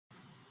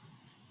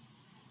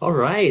All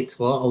right.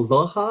 Well,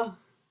 aloha.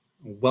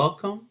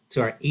 Welcome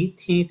to our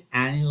 18th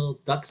annual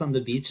Ducks on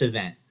the Beach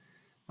event.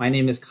 My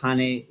name is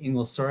Kane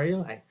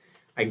Inglesorio.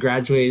 I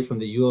graduated from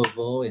the U of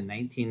O in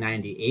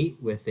 1998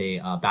 with a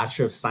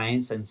Bachelor of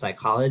Science in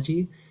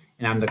Psychology,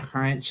 and I'm the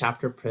current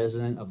chapter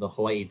president of the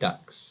Hawaii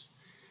Ducks.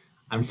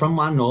 I'm from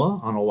Manoa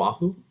on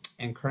Oahu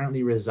and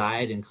currently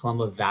reside in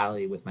Columbia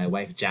Valley with my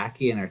wife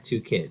Jackie and our two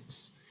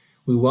kids.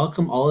 We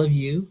welcome all of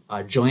you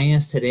joining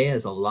us today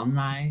as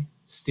alumni,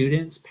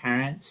 students,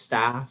 parents,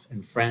 staff,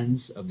 and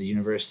friends of the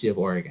University of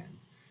Oregon.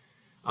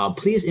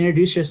 Please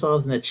introduce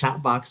yourselves in the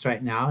chat box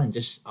right now and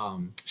just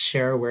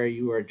share where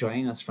you are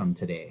joining us from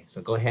today.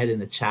 So go ahead in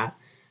the chat,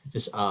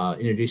 just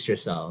introduce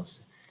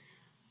yourselves.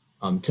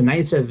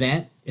 Tonight's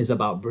event is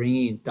about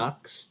bringing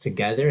ducks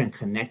together and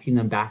connecting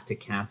them back to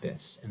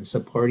campus and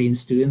supporting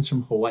students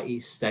from Hawaii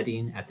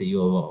studying at the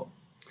U of O.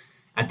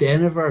 At the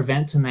end of our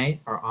event tonight,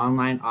 our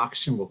online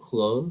auction will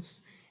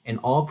close and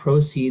all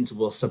proceeds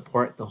will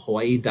support the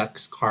Hawaii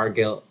Ducks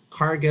Cargill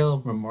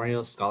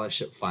Memorial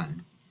Scholarship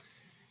Fund.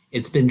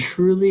 It's been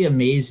truly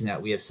amazing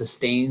that we have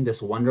sustained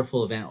this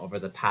wonderful event over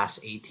the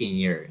past 18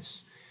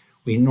 years.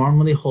 We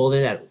normally hold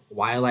it at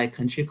Waialae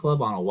Country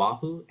Club on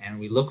Oahu, and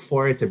we look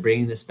forward to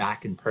bringing this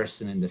back in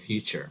person in the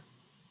future.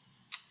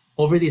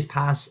 Over these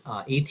past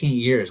 18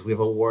 years, we've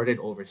awarded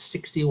over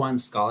 61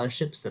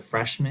 scholarships to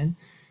freshmen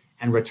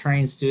and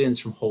returning students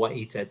from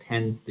Hawaii to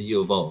attend the U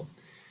of O.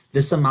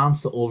 This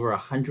amounts to over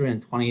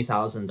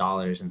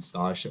 $120,000 in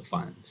scholarship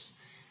funds.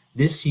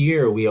 This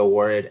year, we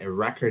awarded a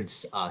record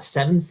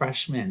 7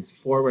 freshmen,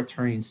 4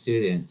 returning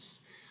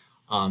students,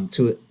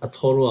 to a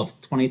total of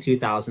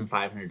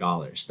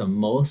 $22,500, the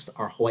most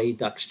our Hawaii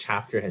Ducks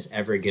chapter has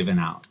ever given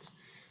out.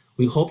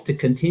 We hope to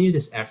continue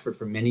this effort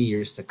for many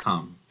years to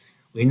come.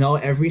 We know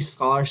every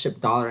scholarship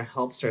dollar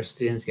helps our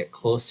students get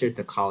closer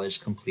to college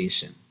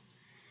completion.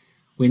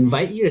 We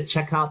invite you to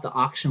check out the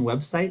auction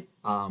website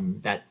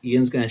that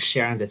Ian's going to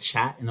share in the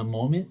chat in a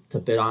moment to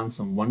bid on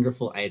some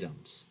wonderful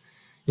items.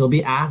 You'll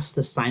be asked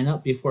to sign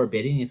up before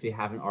bidding if you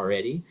haven't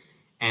already,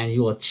 and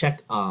you will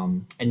check,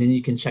 and then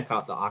you can check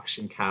out the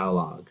auction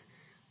catalog.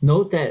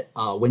 Note that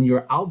when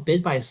you're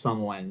outbid by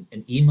someone,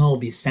 an email will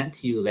be sent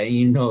to you letting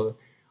you know,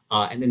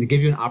 and then to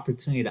give you an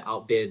opportunity to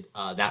outbid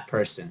that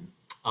person.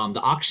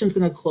 The auction is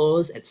going to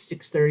close at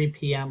 6:30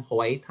 p.m.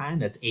 Hawaii time.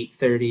 That's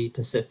 8:30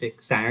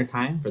 Pacific Standard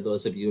Time for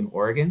those of you in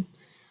Oregon.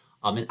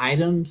 And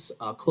items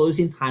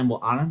closing time will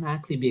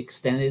automatically be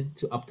extended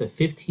to up to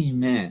 15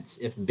 minutes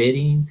if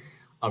bidding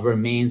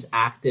remains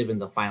active in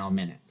the final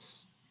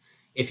minutes.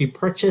 If you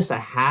purchase a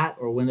hat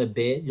or win a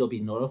bid, you'll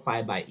be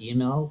notified by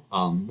email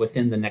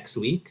within the next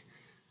week.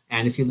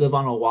 And if you live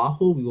on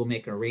Oahu, we will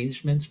make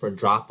arrangements for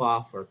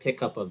drop-off or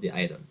pickup of the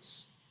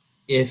items.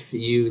 If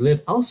you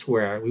live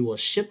elsewhere, we will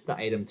ship the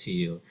item to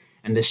you,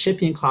 and the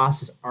shipping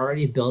cost is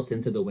already built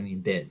into the winning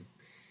bid.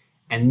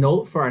 And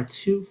note for our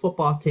 2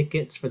 football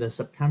tickets for the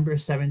September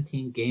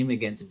 17th game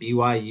against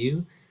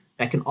BYU,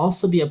 that can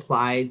also be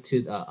applied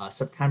to the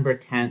September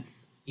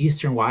 10th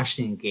Eastern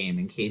Washington game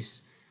in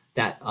case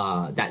that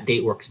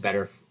date works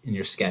better in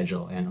your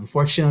schedule. And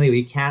unfortunately,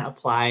 we can't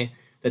apply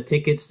the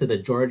tickets to the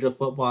Georgia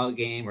football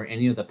game or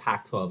any of the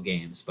Pac-12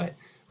 games, but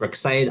we're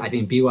excited. I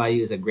think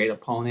BYU is a great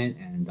opponent,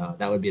 and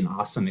that would be an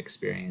awesome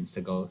experience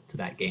to go to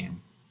that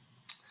game.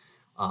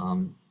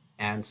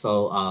 And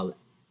so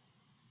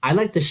I'd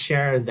like to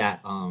share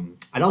that.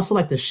 I'd also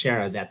like to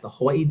share that the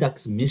Hawaii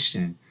Ducks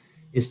mission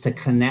is to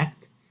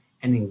connect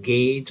and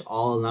engage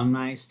all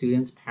alumni,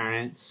 students,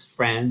 parents,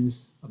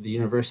 friends of the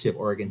University of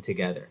Oregon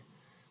together.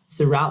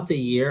 Throughout the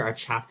year, our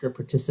chapter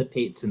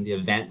participates in the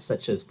events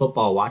such as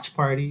football watch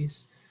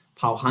parties,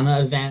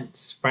 Pauhana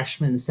events,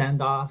 freshman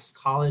send-offs,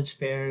 college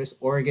fairs,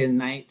 Oregon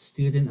Night,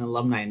 student and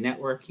alumni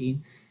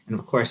networking, and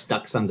of course,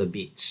 Ducks on the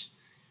Beach.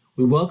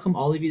 We welcome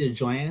all of you to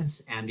join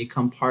us and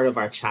become part of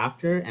our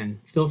chapter, and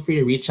feel free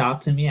to reach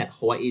out to me at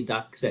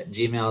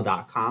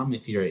hawaiiducks@gmail.com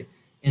if you're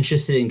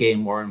interested in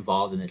getting more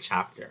involved in the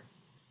chapter.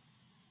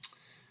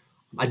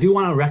 I do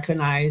want to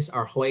recognize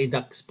our Hawaii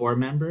Ducks board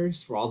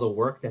members for all the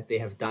work that they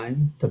have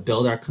done to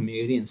build our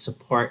community and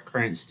support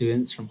current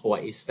students from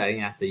Hawaii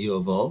studying at the U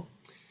of O.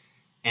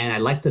 And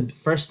I'd like to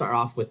first start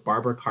off with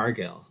Barbara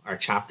Cargill, our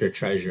chapter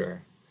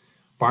treasurer.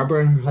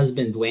 Barbara and her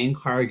husband, Dwayne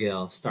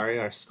Cargill, started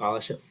our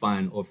scholarship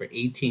fund over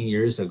 18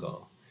 years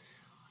ago.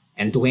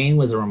 And Dwayne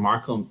was a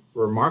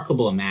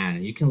remarkable man,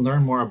 and you can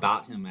learn more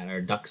about him at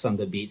our Ducks on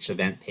the Beach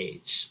event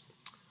page.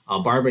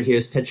 Barbara here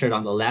is pictured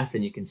on the left,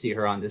 and you can see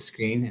her on the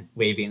screen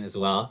waving as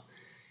well.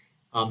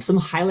 Some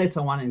highlights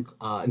I want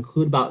to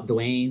include about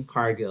Dwayne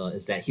Cargill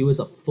is that he was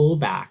a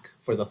fullback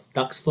for the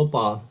Ducks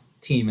football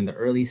team in the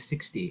early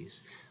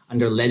 60s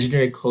under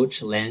legendary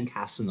coach Len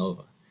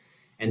Casanova.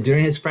 And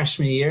during his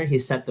freshman year, he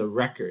set the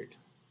record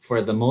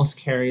for the most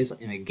carries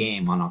in a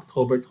game on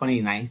October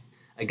 29th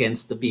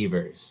against the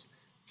Beavers.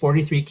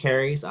 43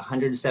 carries,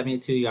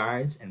 172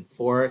 yards, and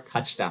 4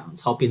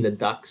 touchdowns, helping the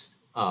Ducks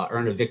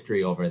earn a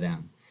victory over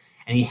them.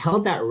 And he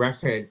held that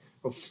record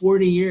for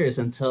 40 years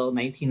until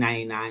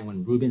 1999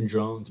 when Ruben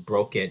Jones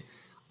broke it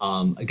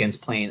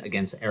playing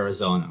against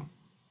Arizona.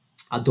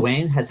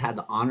 Dwayne has had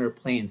the honor of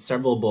playing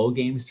several bowl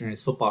games during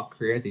his football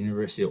career at the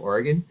University of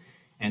Oregon.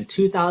 In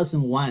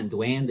 2001,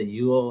 Dwayne, the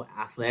UO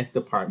Athletic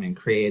Department,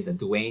 created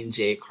the Dwayne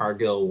J.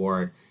 Cargill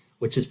Award,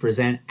 which is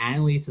presented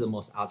annually to the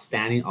most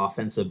outstanding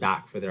offensive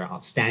back for their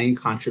outstanding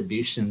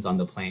contributions on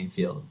the playing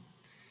field.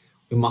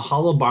 We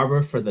mahalo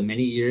Barbara for the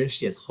many years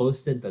she has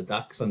hosted the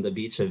Ducks on the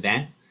Beach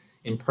event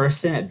in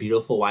person at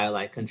beautiful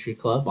Waialae Country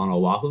Club on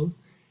Oahu.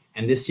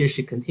 And this year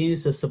she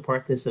continues to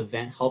support this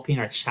event, helping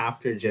our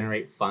chapter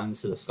generate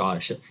funds to the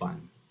scholarship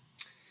fund.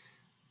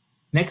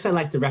 Next, I'd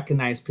like to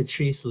recognize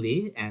Patrice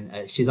Lee,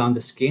 and she's on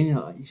the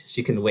screen.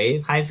 She can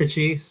wave. Hi,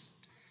 Patrice.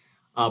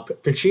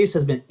 Patrice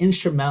has been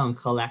instrumental in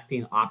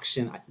collecting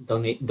auction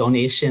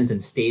donations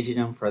and staging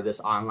them for this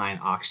online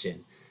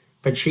auction.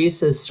 Patrice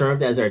has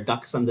served as our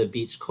Ducks on the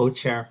Beach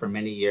co-chair for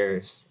many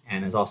years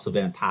and has also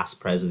been a past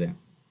president.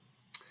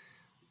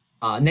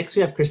 Next,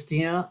 we have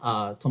Christina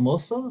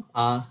Tomoso.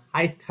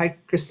 Hi,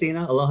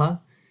 Christina. Aloha.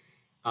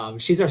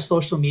 She's our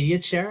social media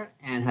chair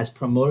and has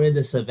promoted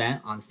this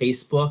event on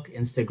Facebook,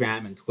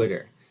 Instagram, and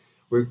Twitter.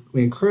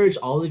 We encourage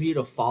all of you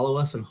to follow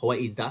us on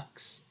Hawaii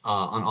Ducks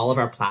on all of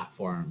our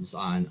platforms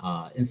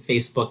in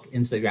Facebook,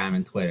 Instagram,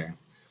 and Twitter.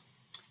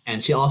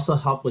 And she also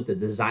helped with the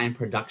design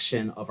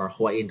production of our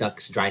Hawaii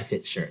Ducks dry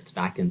fit shirts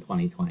back in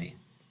 2020.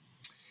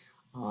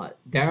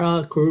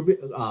 Dara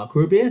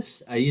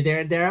Kurubius, are you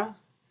there, Dara?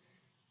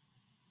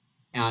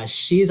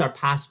 She's our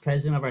past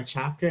president of our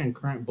chapter and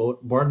current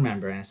board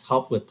member and has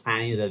helped with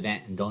planning the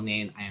event and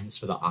donating items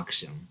for the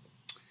auction.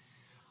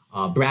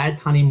 Brad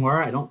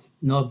Tanimura, I don't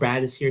know if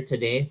Brad is here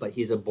today, but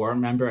he's a board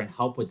member and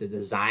helped with the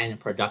design and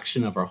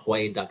production of our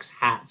Hawaii Ducks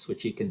hats,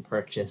 which you can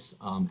purchase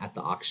at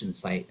the auction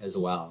site as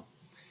well.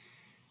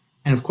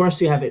 And of course,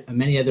 we have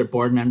many other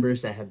board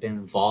members that have been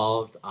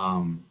involved.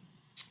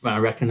 I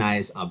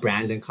recognize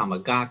Brandon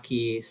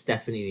Kamagaki,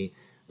 Stephanie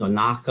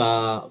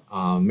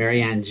Nonaka,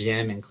 Marianne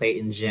Jim and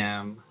Clayton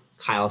Jim,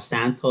 Kyle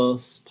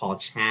Santos, Paul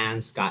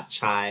Chan, Scott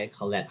Chai,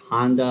 Colette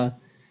Honda,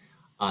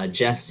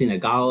 Jeff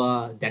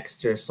Sinagawa,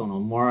 Dexter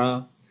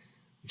Sonomura,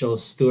 Joe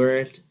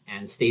Stewart,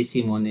 and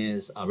Stacy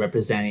Moniz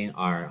representing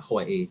our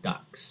Hawaii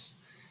Ducks.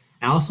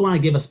 I also want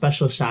to give a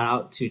special shout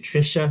out to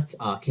Trisha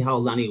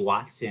Kihaulani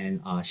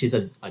Watson. She's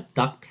a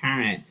duck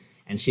parent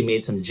and she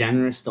made some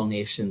generous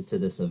donations to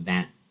this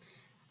event,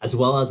 as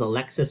well as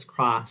Alexis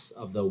Cross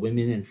of the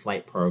Women in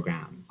Flight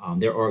program.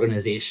 Their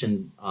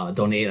organization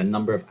donated a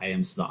number of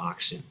items to the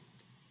auction.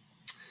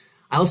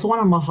 I also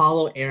want to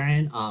mahalo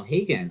Erin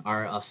Hagan,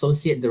 our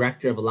Associate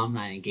Director of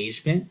Alumni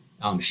Engagement.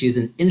 She's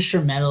an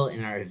instrumental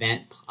in our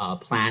event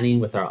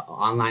planning with our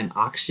online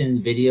auction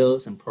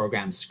videos and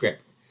program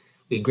script.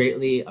 We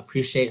greatly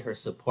appreciate her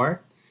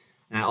support.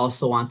 And I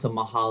also want to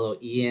mahalo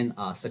Ian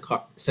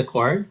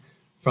Secord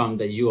from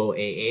the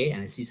UOAA,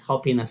 and he's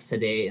helping us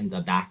today in the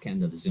back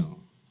end of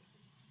Zoom.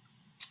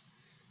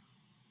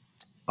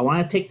 I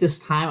want to take this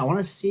time, I want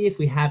to see if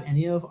we have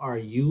any of our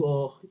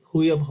UO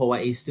Hui of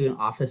Hawaii student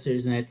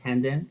officers in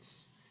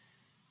attendance.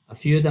 A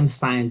few of them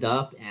signed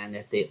up, and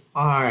if they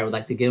are, I would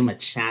like to give them a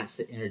chance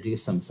to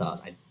introduce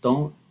themselves. I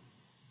don't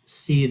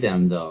see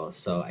them though,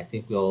 so I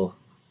think we'll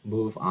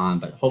move on,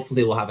 but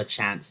hopefully we'll have a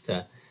chance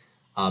to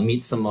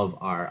meet some of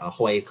our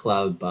Hawaii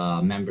Club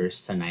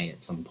members tonight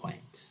at some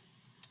point.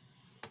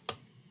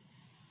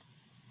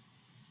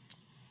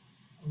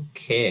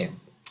 Okay,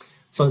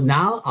 so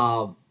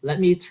now let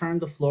me turn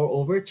the floor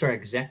over to our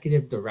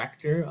Executive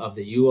Director of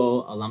the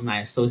UO Alumni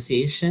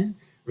Association,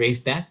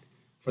 Rafe Beck,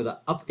 for the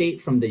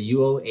update from the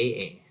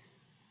UOAA.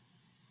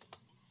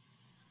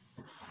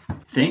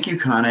 Thank you,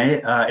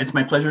 Kane. It's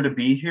my pleasure to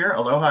be here.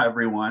 Aloha,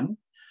 everyone.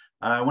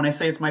 When I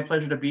say it's my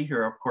pleasure to be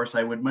here, of course,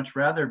 I would much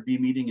rather be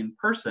meeting in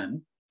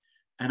person,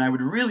 and I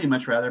would really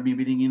much rather be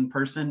meeting in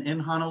person in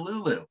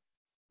Honolulu.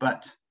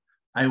 But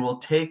I will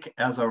take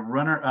as a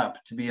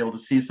runner-up to be able to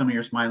see some of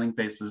your smiling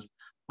faces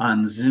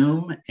on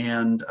Zoom.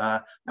 And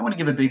I want to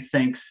give a big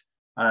thanks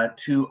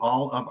to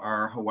all of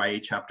our Hawaii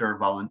chapter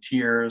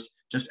volunteers,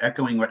 just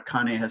echoing what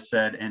Kane has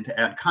said, and to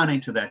add Kane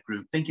to that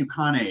group. Thank you,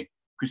 Kane,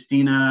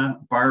 Christina,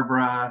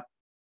 Barbara,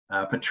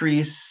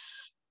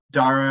 Patrice,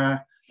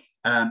 Dara,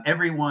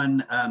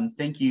 everyone.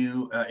 Thank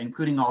you,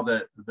 including all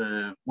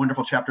the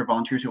wonderful chapter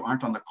volunteers who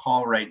aren't on the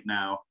call right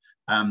now.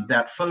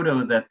 That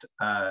photo that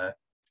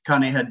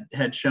Kane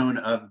had shown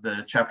of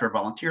the chapter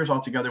volunteers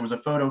all together was a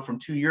photo from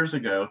 2 years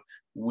ago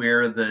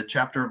where the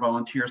chapter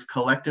volunteers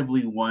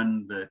collectively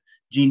won the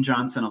Gene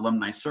Johnson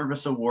Alumni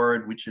Service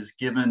Award, which is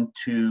given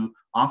to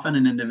often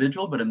an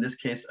individual, but in this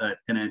case,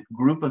 in a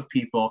group of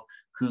people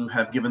who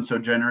have given so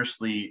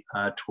generously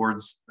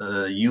towards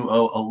the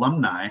UO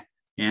alumni,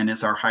 and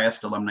is our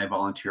highest alumni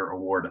volunteer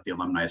award at the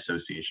Alumni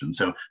Association.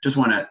 So just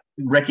want to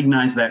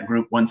recognize that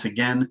group once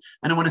again.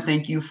 And I want to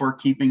thank you for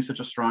keeping such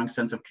a strong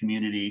sense of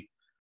community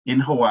in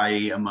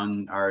Hawaii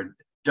among our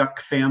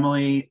Duck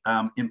family,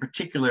 in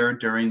particular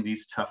during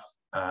these tough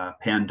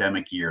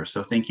pandemic years.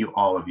 So thank you,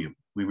 all of you.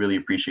 We really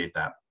appreciate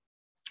that.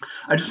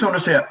 I just want to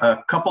say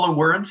a couple of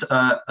words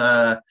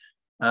about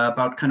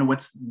kind of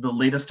what's the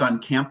latest on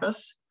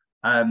campus.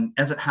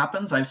 As it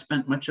happens, I've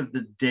spent much of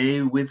the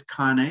day with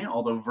Kane,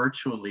 although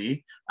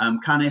virtually.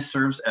 Kane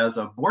serves as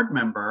a board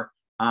member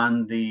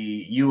on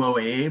the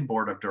UOAA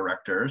board of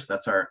directors.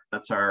 That's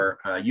our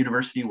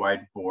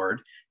university-wide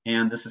board,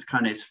 and this is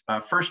Kane's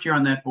first year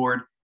on that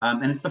board.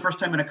 And it's the first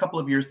time in a couple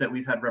of years that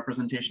we've had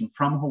representation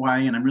from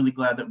Hawaii, and I'm really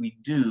glad that we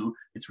do.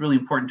 It's really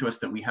important to us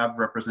that we have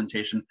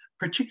representation,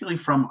 particularly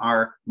from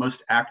our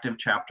most active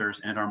chapters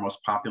and our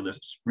most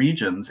populous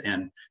regions,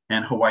 and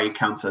Hawaii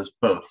counts as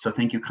both. So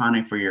thank you,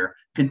 Kane, for your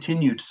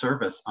continued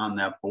service on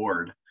that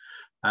board.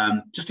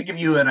 Just to give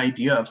you an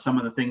idea of some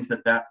of the things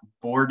that that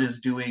board is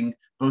doing,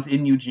 both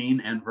in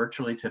Eugene and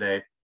virtually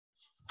today,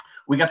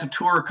 we got to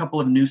tour a couple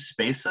of new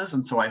spaces.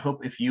 And so I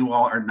hope if you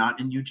all are not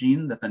in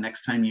Eugene, that the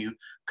next time you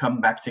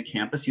come back to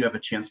campus, you have a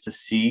chance to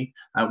see.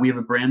 We have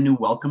a brand new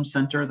welcome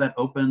center that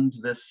opened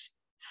this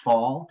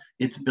fall.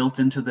 It's built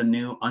into the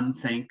new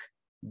Unthank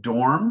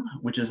dorm,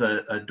 which is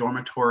a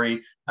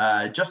dormitory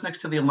just next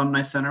to the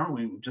Alumni Center,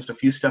 just a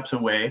few steps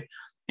away.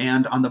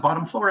 And on the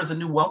bottom floor is a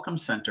new welcome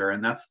center.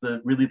 And that's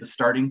really the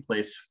starting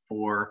place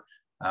for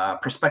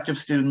prospective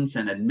students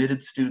and admitted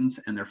students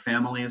and their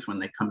families when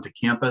they come to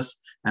campus.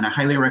 And I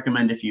highly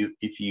recommend if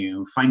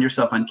you find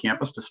yourself on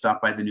campus to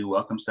stop by the new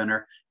Welcome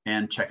Center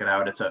and check it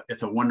out.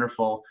 It's a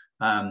wonderful,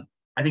 I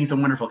think it's a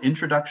wonderful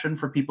introduction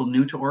for people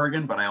new to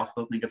Oregon, but I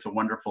also think it's a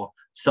wonderful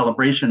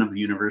celebration of the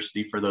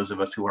university for those of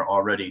us who are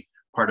already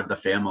part of the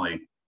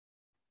family.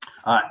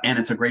 And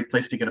it's a great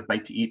place to get a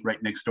bite to eat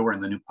right next door in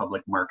the new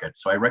public market.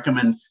 So I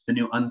recommend the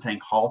new Unthank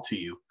Hall to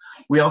you.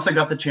 We also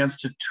got the chance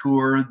to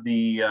tour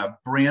the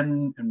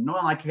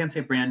I can't say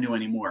brand new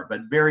anymore,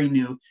 but very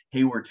new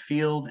Hayward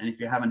Field. And if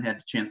you haven't had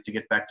a chance to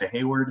get back to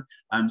Hayward,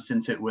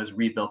 since it was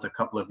rebuilt a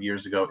couple of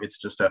years ago, it's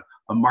just a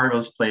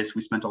marvelous place.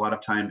 We spent a lot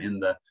of time in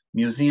the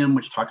museum,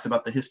 which talks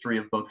about the history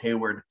of both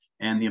Hayward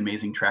and the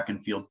amazing track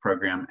and field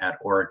program at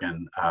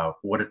Oregon.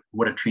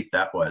 What a treat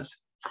that was.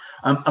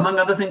 Among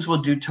other things we'll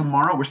do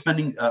tomorrow, we're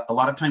spending a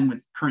lot of time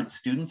with current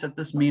students at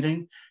this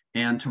meeting.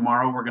 And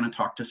tomorrow we're going to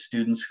talk to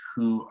students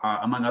who,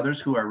 among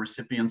others, who are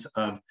recipients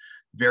of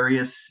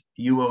various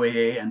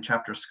UOAA and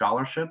chapter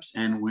scholarships.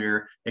 And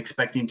we're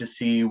expecting to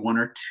see one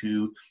or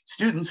two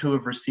students who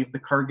have received the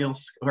Cargill,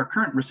 who are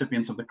current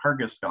recipients of the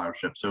Cargill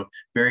Scholarship. So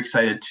very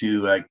excited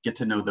to get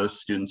to know those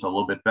students a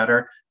little bit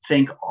better.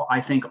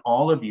 I thank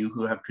all of you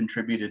who have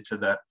contributed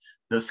to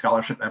those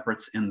scholarship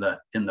efforts in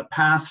the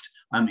past,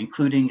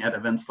 including at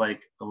events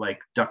like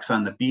Ducks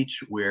on the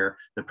Beach, where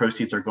the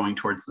proceeds are going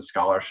towards the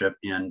scholarship,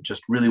 and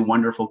just really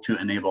wonderful to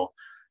enable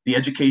the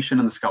education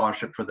and the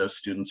scholarship for those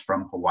students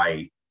from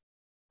Hawaii.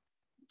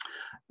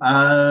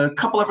 A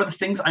couple of other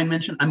things I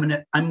mentioned.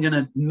 I'm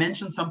gonna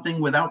mention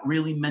something without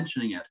really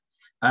mentioning it.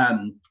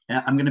 I'm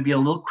going to be a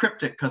little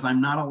cryptic because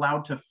I'm not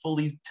allowed to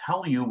fully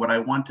tell you what I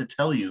want to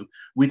tell you,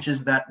 which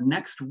is that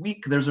next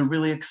week there's a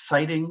really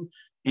exciting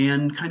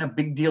and kind of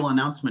big deal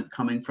announcement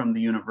coming from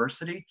the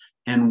university,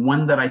 and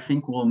one that I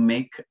think will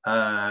make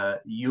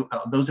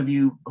those of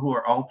you who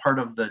are all part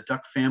of the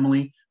Duck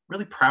family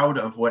really proud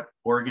of what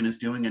Oregon is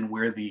doing and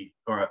where the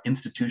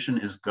institution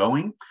is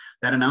going.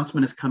 That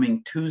announcement is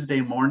coming Tuesday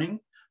morning.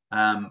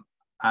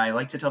 I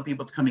like to tell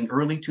people it's coming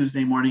early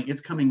Tuesday morning.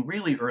 It's coming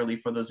really early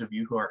for those of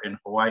you who are in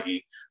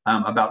Hawaii,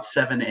 about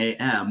 7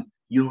 a.m.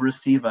 You'll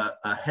receive a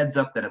heads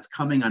up that it's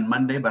coming on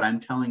Monday, but I'm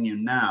telling you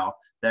now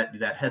that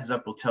that heads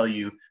up will tell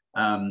you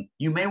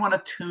you may want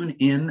to tune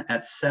in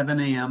at 7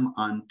 a.m.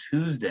 on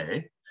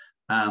Tuesday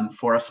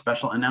for a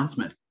special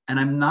announcement. And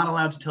I'm not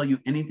allowed to tell you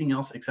anything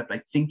else except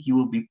I think you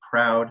will be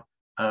proud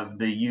of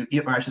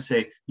or I should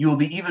say, you will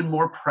be even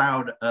more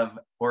proud of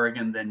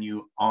Oregon than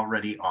you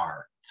already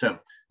are. So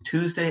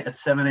Tuesday at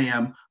 7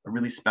 a.m., a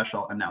really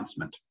special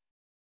announcement.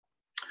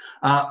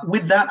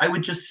 With that, I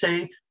would just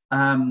say,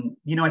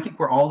 I think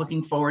we're all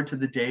looking forward to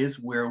the days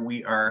where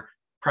we are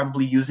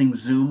probably using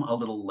Zoom a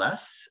little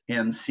less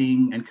and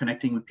seeing and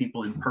connecting with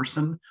people in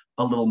person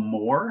a little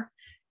more.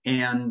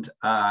 And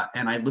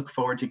I look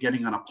forward to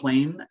getting on a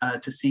plane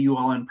to see you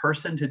all in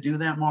person, to do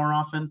that more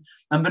often.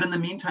 But in the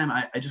meantime,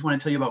 I just want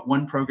to tell you about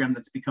one program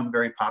that's become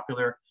very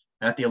popular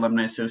at the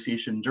Alumni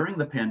Association during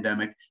the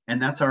pandemic,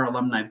 and that's our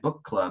Alumni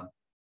Book Club.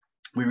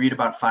 We read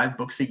about 5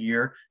 books a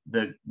year.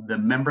 The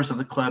members of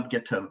the club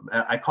get to,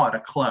 I call it a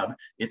club.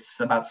 It's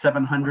about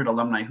 700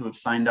 alumni who have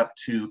signed up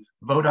to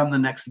vote on the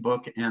next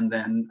book and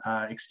then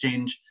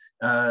exchange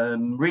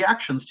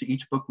reactions to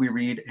each book we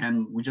read.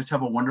 And we just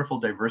have a wonderful,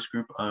 diverse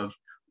group of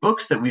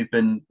books that we've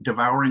been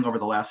devouring over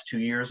the last 2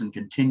 years and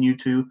continue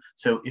to.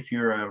 So if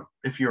you're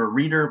a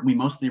reader, we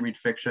mostly read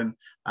fiction.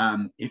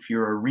 If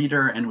you're a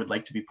reader and would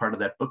like to be part of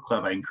that book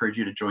club, I encourage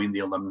you to join the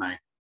Alumni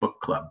Book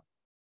Club.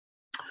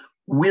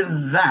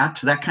 With that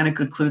kind of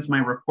concludes my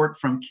report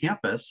from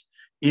campus.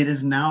 It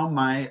is now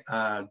my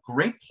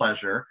great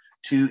pleasure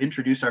to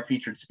introduce our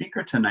featured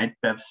speaker tonight,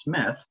 Bev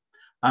Smith.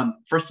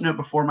 First to note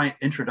before my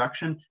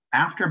introduction,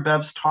 after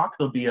Bev's talk,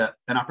 there'll be an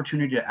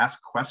opportunity to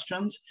ask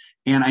questions.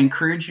 And I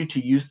encourage you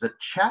to use the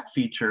chat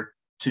feature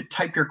to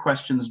type your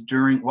questions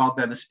while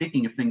Bev is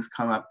speaking if things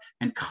come up.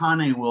 And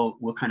Kane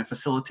will kind of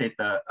facilitate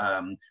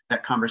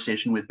that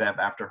conversation with Bev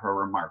after her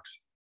remarks.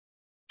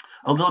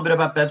 A little bit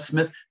about Bev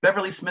Smith.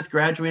 Beverly Smith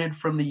graduated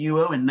from the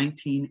UO in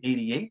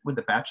 1988 with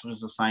a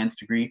Bachelor's of Science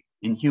degree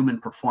in Human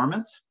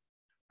Performance.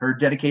 Her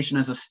dedication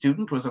as a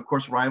student was, of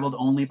course, rivaled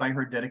only by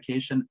her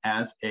dedication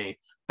as a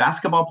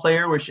basketball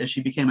player, as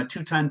she became a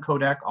two-time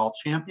Kodak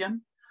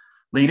All-Champion.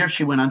 Later,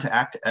 she went on to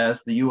act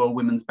as the UO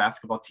women's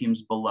basketball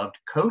team's beloved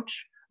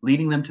coach,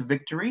 leading them to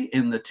victory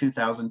in the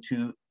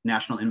 2002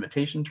 National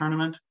Invitation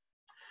Tournament.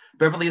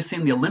 Beverly has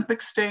seen the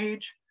Olympic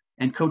stage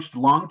and coached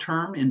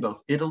long-term in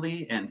both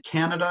Italy and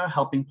Canada,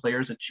 helping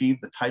players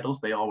achieve the titles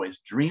they always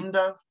dreamed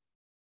of.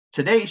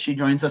 Today, she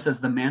joins us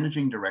as the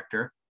managing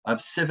director of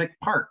Civic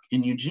Park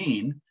in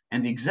Eugene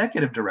and the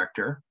executive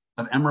director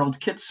of Emerald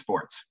Kids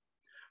Sports.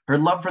 Her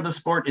love for the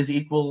sport is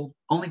equal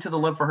only to the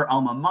love for her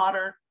alma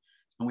mater,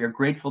 and we are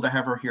grateful to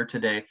have her here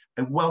today.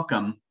 I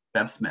welcome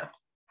Bev Smith.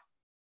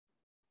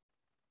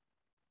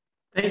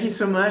 Thank you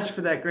so much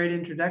for that great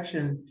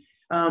introduction.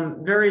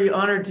 Very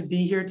honored to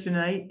be here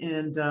tonight.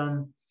 And,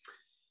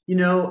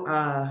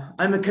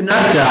 I'm a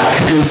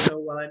Canuck, so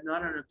while I'm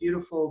not on a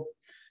beautiful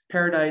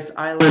paradise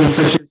island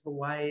such as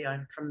Hawaii,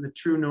 I'm from the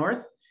true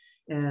north,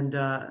 and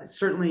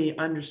certainly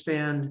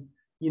understand,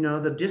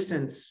 the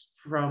distance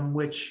from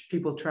which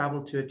people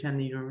travel to attend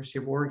the University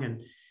of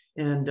Oregon.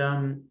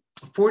 And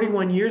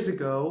 41 years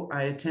ago,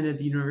 I attended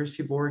the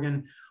University of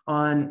Oregon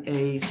on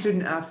a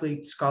student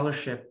athlete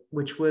scholarship,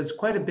 which was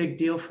quite a big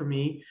deal for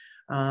me.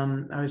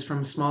 I was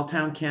from small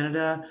town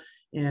Canada,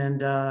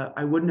 and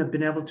I wouldn't have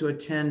been able to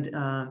attend,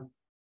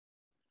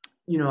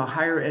 a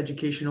higher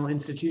educational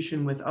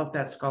institution without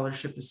that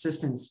scholarship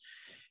assistance.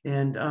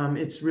 And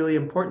it's really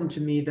important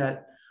to me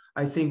that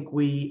I think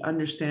we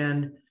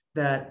understand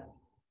that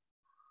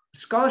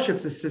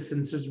scholarships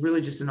assistance is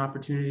really just an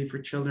opportunity for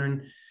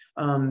children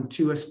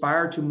to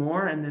aspire to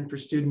more, and then for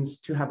students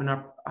to have an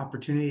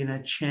opportunity and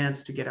a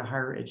chance to get a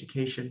higher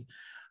education.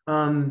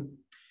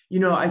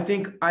 I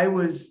think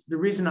the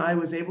reason I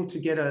was able to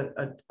get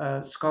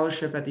a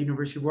scholarship at the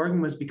University of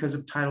Oregon was because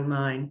of Title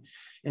IX.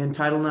 And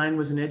Title IX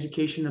was an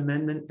education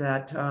amendment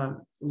that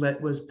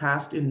was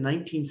passed in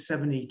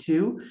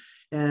 1972.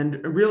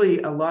 And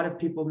really, a lot of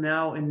people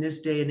now in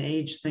this day and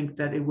age think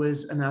that it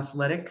was an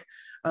athletic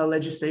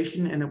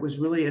legislation, and it was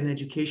really an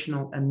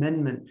educational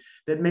amendment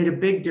that made a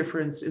big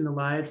difference in the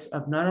lives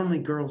of not only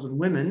girls and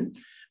women,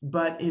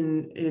 but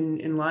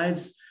in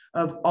lives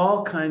of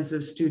all kinds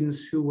of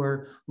students who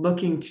were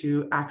looking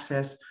to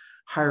access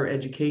higher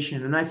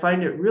education. And I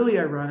find it really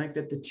ironic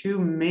that the two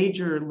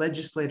major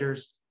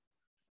legislators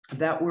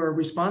that were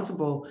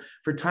responsible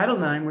for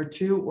Title IX were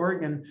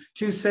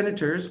two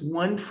senators,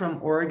 one from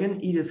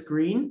Oregon, Edith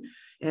Green,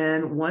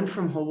 and one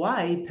from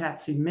Hawaii,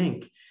 Patsy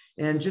Mink.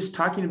 And just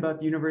talking about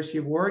the University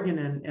of Oregon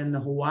and the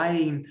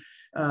Hawaiian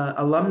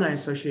Alumni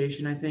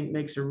Association, I think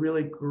makes a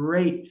really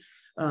great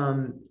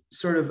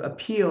sort of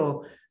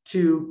appeal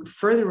to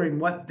furthering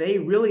what they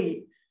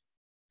really,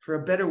 for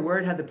a better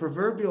word, had the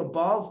proverbial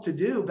balls to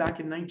do back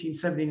in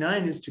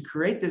 1979, is to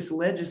create this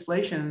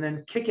legislation and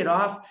then kick it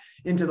off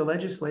into the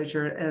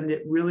legislature. And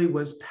it really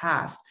was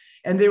passed.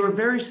 And they were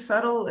very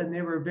subtle and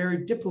they were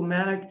very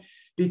diplomatic,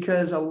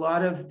 because a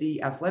lot of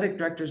the athletic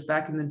directors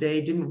back in the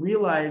day didn't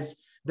realize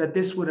that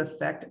this would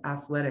affect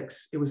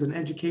athletics. It was an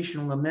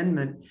educational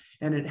amendment,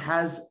 and it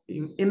has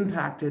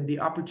impacted the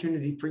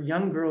opportunity for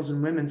young girls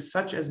and women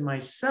such as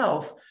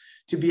myself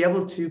to be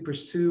able to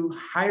pursue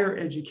higher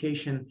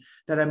education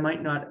that I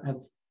might not have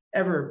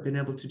ever been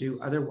able to do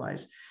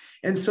otherwise.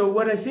 And so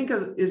what I think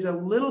is a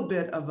little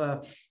bit of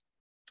a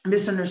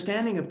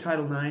misunderstanding of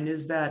Title IX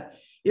is that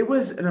it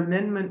was an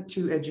amendment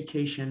to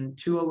education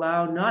to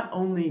allow not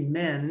only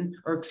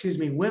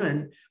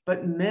women,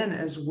 but men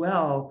as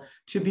well,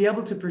 to be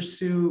able to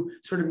pursue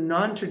sort of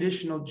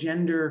non-traditional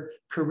gender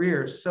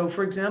careers. So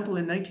for example,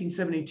 in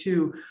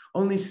 1972,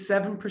 only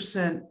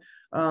 7%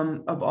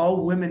 of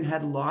all women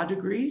had law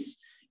degrees,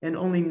 and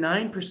only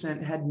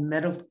 9% had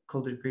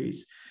medical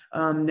degrees.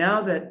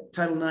 Now that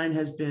Title IX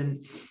has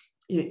been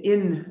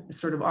in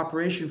sort of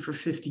operation for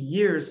 50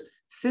 years,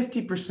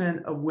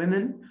 50% of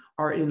women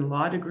are in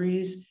law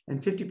degrees and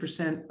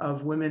 50%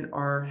 of women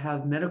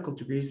have medical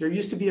degrees. There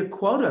used to be a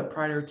quota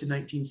prior to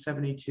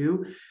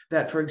 1972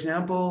 that, for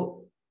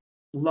example,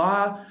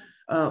 law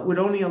would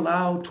only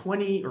allow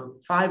 20 or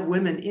 5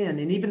 women in.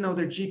 And even though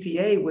their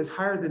GPA was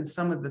higher than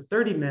some of the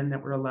 30 men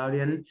that were allowed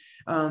in,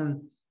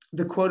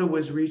 the quota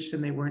was reached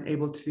and they weren't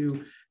able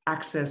to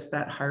access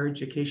that higher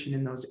education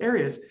in those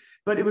areas.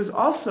 But it was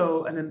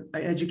also an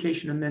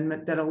education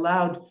amendment that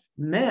allowed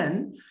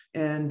men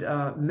and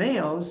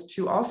males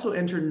to also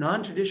enter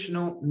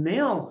non-traditional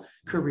male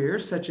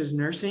careers, such as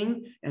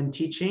nursing and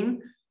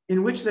teaching,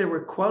 in which there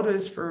were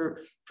quotas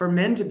for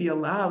men to be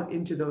allowed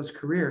into those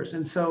careers.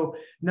 And so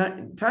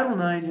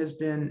Title IX has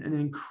been an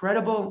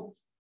incredible,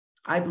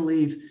 I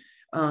believe,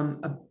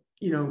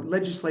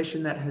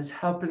 legislation that has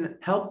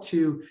helped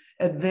to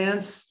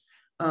advance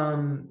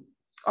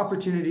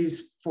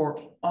opportunities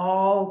for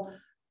all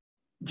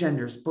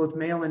genders, both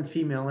male and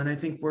female. And I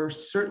think we're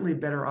certainly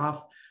better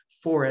off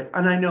for it.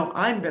 And I know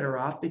I'm better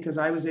off because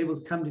I was able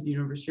to come to the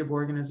University of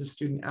Oregon as a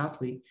student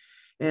athlete.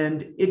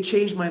 And it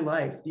changed my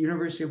life. The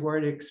University of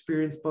Oregon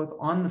experience, both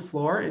on the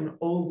floor in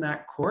Old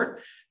Mac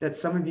Court, that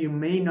some of you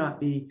may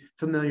not be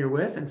familiar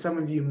with, and some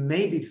of you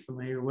may be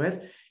familiar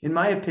with. In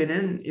my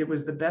opinion, it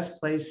was the best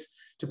place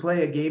to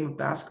play a game of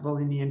basketball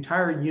in the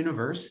entire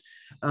universe.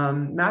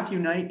 Matthew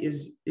Knight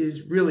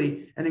is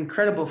really an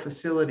incredible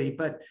facility,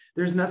 but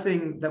there's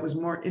nothing that was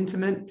more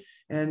intimate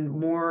and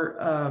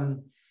more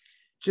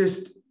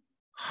just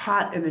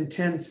hot and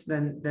intense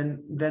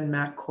than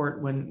Mac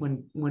Court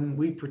when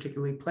we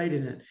particularly played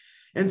in it.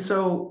 And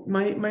so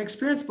my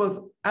experience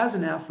both as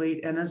an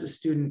athlete and as a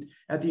student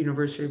at the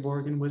University of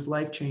Oregon was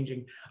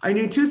life-changing. I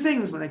knew two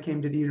things when I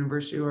came to the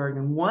University of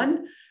Oregon.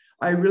 One,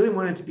 I really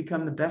wanted to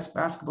become the best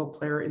basketball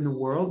player in the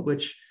world,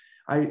 which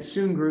I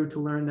soon grew to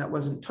learn that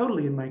wasn't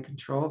totally in my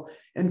control.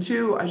 And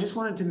two, I just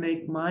wanted to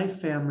make my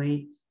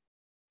family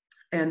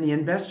and the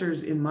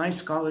investors in my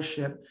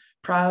scholarship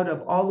proud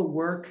of all the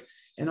work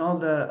and all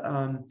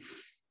the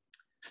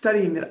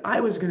studying that I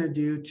was going to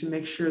do to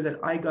make sure that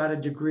I got a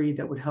degree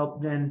that would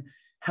help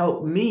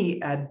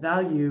me add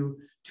value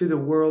to the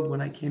world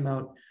when I came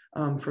out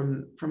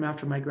from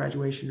after my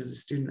graduation as a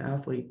student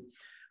athlete.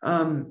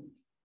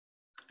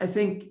 I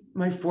think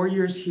my 4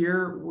 years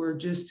here were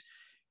just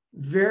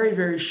very,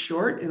 very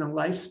short in a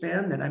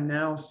lifespan that I'm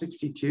now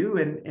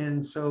 62.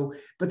 And so,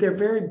 but they're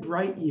very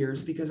bright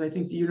years because I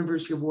think the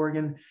University of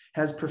Oregon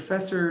has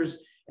professors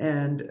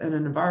and an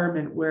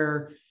environment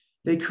where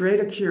they create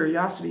a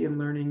curiosity in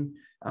learning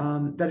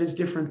that is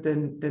different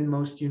than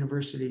most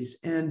universities.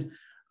 And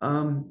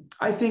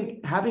I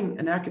think having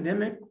an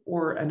academic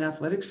or an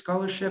athletic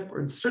scholarship,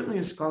 or certainly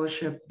a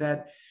scholarship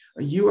that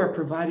you are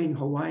providing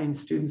Hawaiian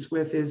students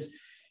with is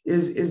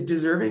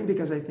deserving,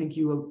 because I think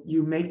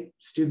you make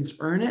students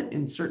earn it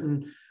in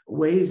certain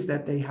ways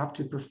that they have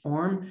to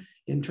perform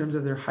in terms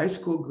of their high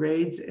school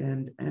grades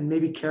and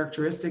maybe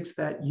characteristics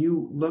that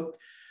you look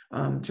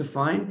to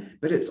find.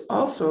 But it's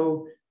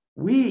also,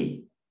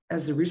 we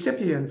as the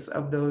recipients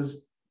of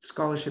those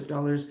scholarship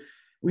dollars,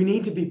 we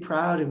need to be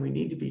proud and we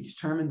need to be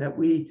determined that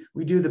we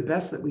do the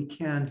best that we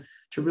can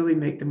to really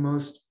make the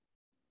most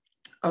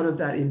out of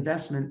that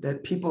investment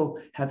that people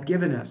have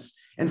given us.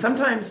 And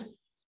sometimes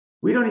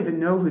we don't even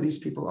know who these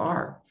people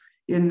are.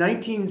 In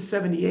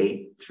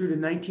 1978 through to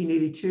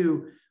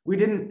 1982, we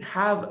didn't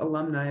have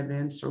alumni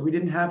events, or we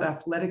didn't have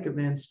athletic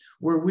events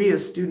where we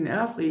as student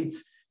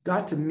athletes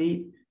got to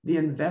meet the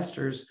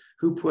investors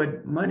who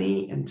put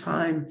money and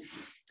time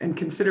and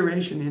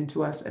consideration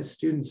into us as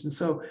students. And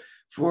so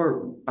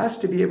for us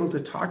to be able to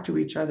talk to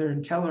each other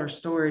and tell our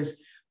stories,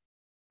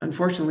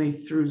 unfortunately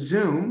through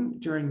Zoom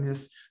during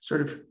this sort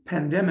of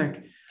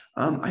pandemic,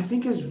 I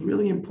think is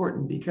really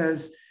important,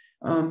 because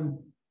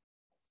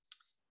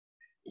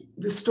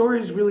the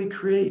stories really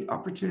create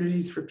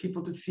opportunities for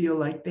people to feel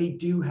like they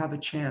do have a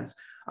chance.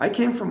 I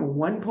came from a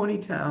one pony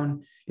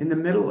town in the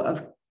middle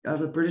of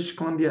British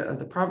Columbia, of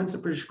the province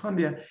of British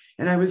Columbia,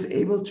 and I was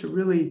able to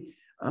really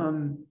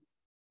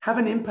have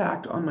an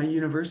impact on my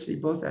university,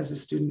 both as a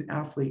student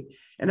athlete.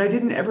 And I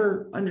didn't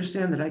ever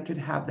understand that I could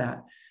have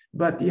that.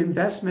 But the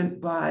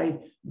investment by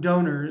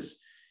donors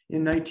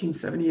in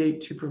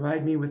 1978 to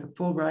provide me with a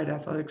full ride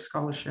athletic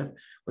scholarship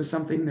was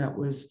something that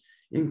was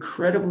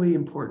incredibly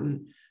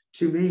important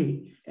to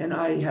me, and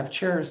I have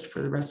cherished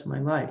for the rest of my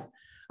life.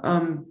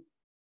 I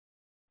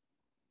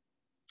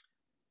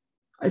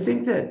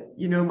think that,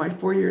 my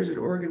 4 years at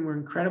Oregon were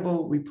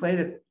incredible. We played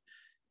at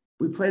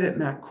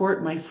Mac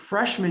Court. My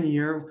freshman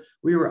year,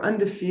 we were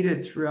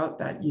undefeated throughout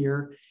that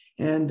year,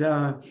 and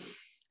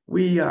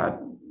we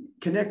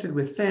connected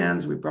with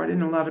fans. We brought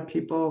in a lot of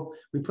people.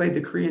 We played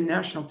the Korean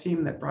national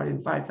team that brought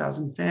in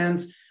 5,000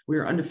 fans. We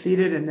were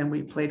undefeated, and then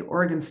we played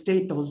Oregon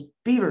State, those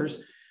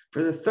Beavers,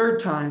 for the third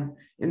time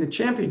in the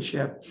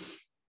championship.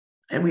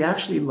 And we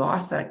actually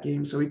lost that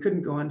game, so we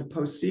couldn't go on to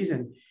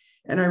postseason.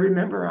 And I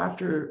remember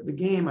after the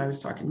game, I was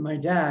talking to my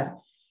dad,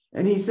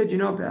 and he said,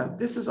 Bev,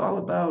 this is all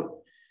about,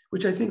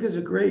 which I think is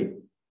a great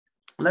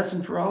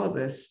lesson for all of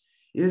us,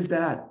 is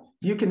that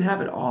you can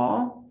have it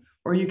all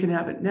or you can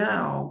have it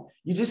now.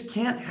 You just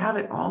can't have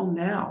it all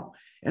now.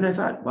 And I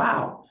thought,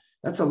 wow,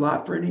 that's a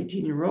lot for an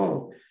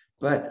 18-year-old.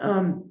 But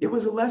it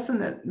was a lesson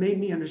that made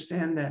me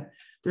understand that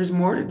there's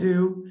more to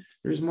do.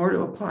 There's more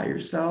to apply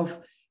yourself.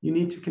 You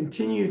need to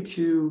continue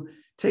to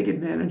take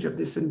advantage of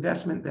this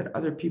investment that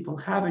other people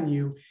have in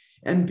you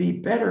and be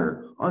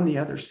better on the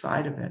other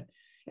side of it.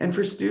 And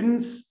for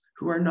students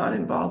who are not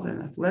involved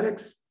in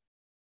athletics,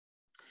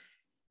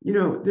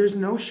 there's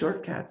no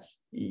shortcuts.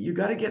 You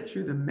got to get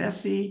through the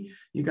messy,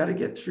 you got to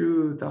get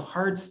through the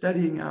hard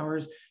studying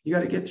hours, you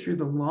got to get through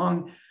the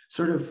long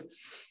sort of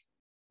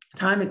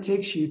time it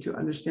takes you to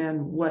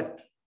understand what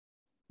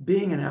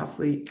being an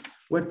athlete,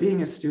 what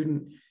being a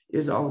student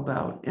is all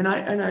about. And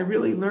I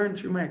really learned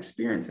through my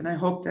experience, and I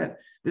hope that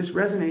this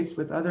resonates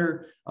with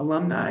other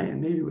alumni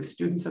and maybe with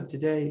students of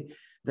today,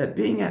 that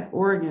being at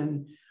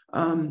Oregon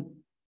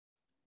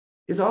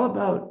is all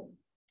about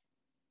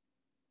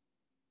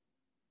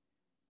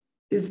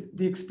is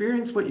the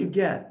experience what you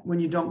get when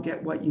you don't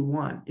get what you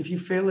want. If you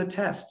fail a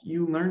test,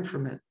 you learn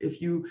from it.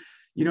 If you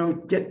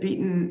get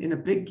beaten in a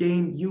big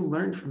game, you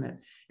learn from it.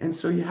 And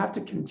so you have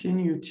to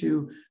continue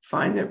to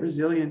find that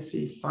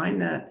resiliency,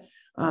 find that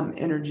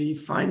energy,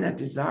 find that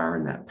desire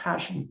and that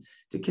passion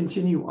to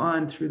continue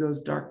on through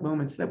those dark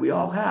moments that we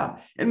all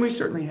have. And we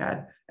certainly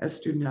had as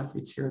student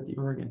athletes here at the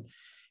Oregon.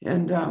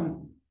 And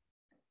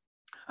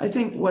I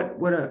think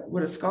what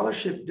a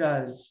scholarship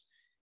does,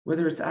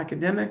 whether it's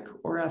academic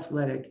or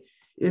athletic,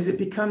 is it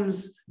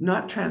becomes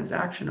not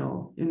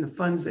transactional in the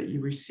funds that you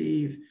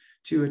receive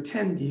to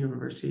attend the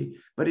university,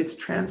 but it's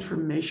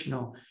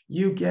transformational.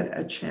 You get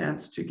a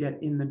chance to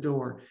get in the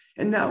door.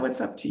 And now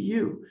it's up to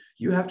you.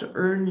 You have to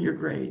earn your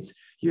grades.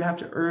 You have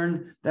to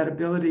earn that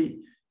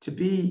ability to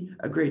be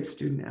a great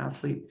student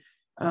athlete.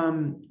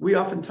 We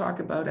often talk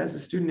about, as a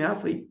student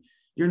athlete,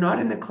 you're not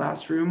in the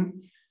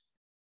classroom.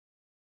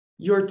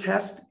 Your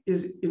test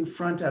is in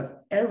front of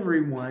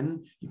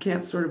everyone. You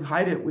can't sort of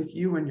hide it with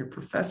you and your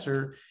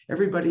professor.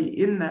 Everybody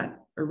in that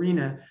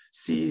arena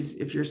sees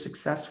if you're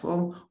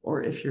successful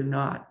or if you're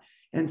not.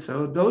 And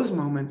so those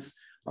moments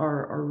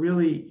are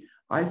really,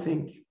 I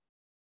think,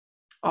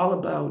 all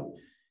about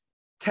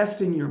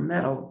testing your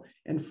mettle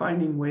and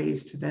finding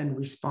ways to then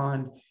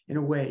respond in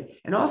a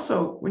way. And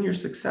also, when you're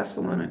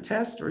successful on a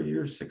test or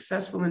you're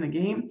successful in a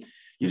game,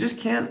 you just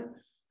can't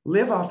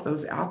live off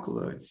those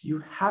alkaloids.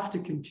 You have to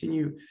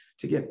continue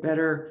to get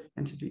better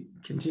and to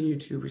continue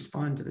to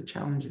respond to the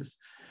challenges.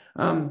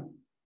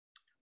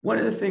 One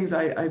of the things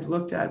I've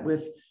looked at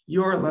with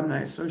your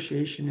alumni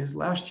association is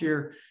last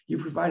year you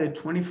provided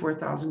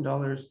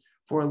 $24,000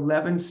 for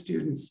 11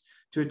 students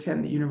to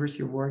attend the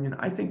University of Oregon.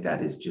 I think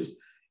that is just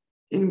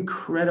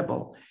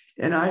incredible.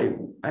 And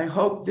I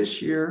hope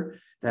this year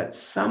that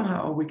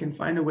somehow we can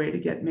find a way to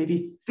get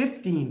maybe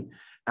 15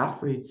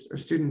 athletes or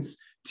students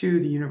to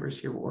the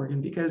University of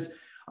Oregon, because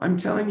I'm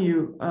telling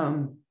you,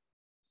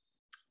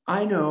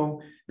 I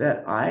know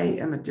that I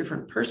am a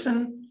different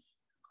person.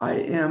 I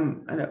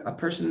am a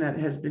person that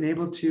has been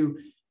able to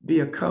be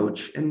a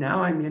coach, and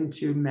now I'm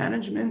into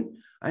management.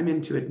 I'm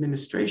into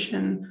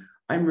administration.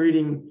 I'm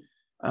reading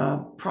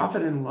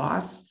profit and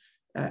loss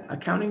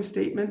accounting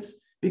statements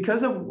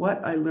because of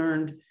what I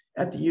learned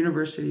at the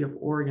University of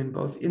Oregon,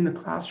 both in the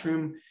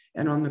classroom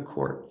and on the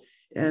court.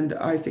 And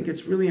I think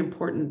it's really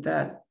important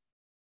that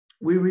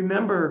we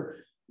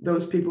remember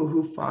those people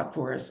who fought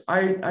for us.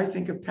 I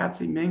think of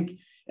Patsy Mink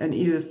and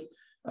Edith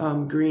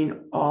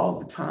Green all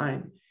the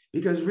time,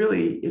 because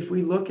really, if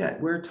we look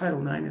at where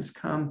Title IX has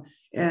come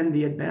and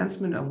the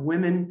advancement of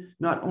women,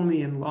 not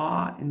only in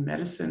law and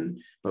medicine,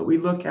 but we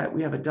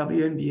have a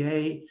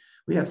WNBA,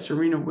 we have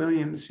Serena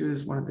Williams, who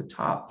is one of the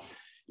top,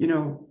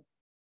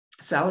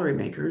 salary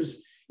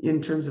makers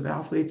in terms of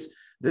athletes.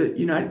 The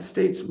United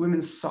States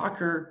women's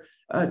soccer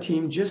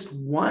team just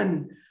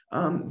won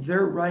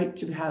their right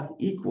to have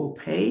equal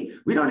pay.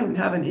 We don't even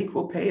have an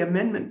equal pay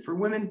amendment for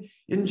women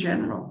in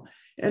general.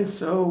 And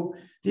so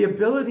the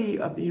ability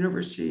of the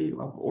University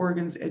of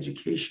Oregon's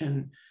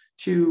education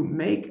to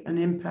make an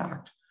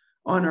impact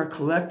on our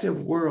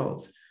collective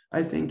worlds,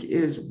 I think,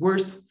 is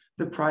worth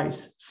the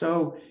price.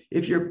 So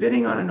if you're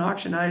bidding on an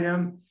auction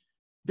item,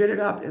 bid it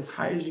up as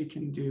high as you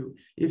can do.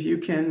 If you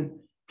can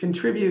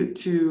contribute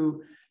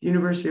to the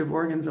University of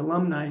Oregon's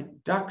alumni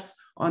Ducks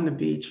on the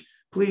Beach,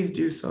 please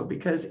do so,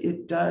 because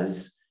it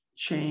does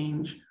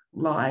change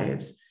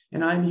lives.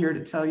 And I'm here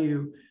to tell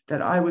you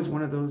that I was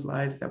one of those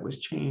lives that was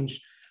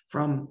changed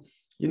from,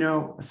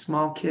 a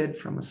small kid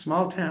from a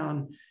small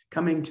town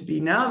coming to be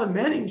now the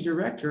managing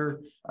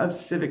director of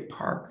Civic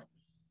Park.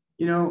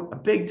 A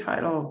big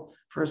title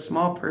for a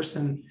small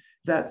person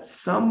that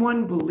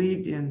someone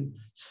believed in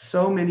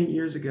so many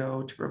years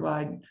ago to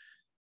provide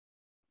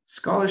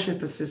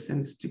scholarship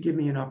assistance to give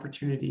me an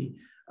opportunity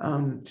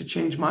to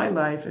change my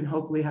life and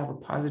hopefully have a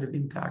positive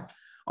impact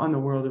on the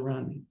world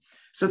around me.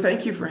 So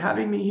thank you for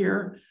having me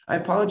here. I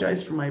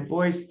apologize for my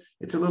voice.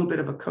 It's a little bit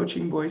of a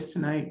coaching voice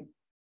tonight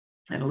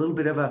and a little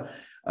bit of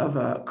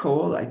a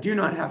cold. I do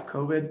not have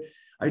COVID.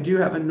 I do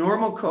have a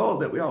normal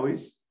cold that we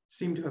always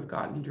seem to have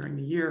gotten during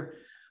the year.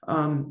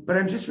 But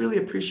I'm just really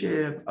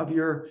appreciative of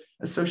your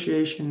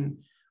association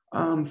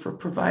for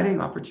providing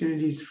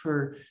opportunities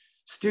for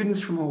students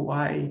from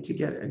Hawaii to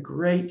get a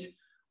great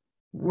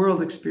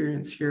world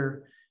experience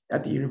here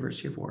at the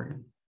University of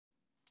Oregon.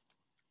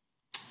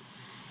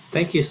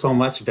 Thank you so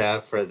much,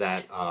 Bev, for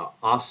that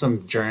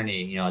awesome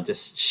journey,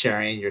 just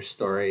sharing your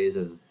stories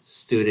as a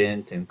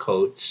student and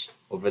coach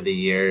over the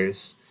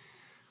years.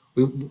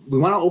 We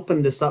want to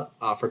open this up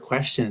for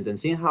questions, and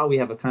seeing how we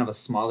have a kind of a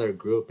smaller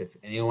group, if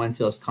anyone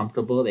feels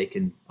comfortable, they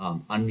can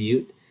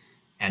unmute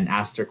and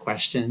ask their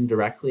question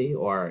directly,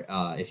 or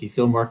if you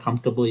feel more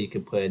comfortable, you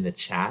can put it in the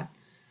chat.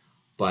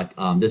 But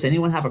does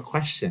anyone have a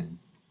question?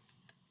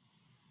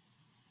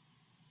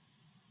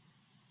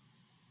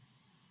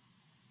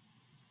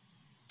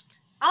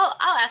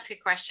 I'll ask a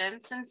question.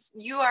 Since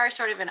you are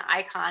sort of an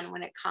icon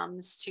when it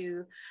comes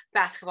to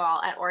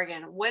basketball at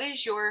Oregon, what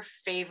is your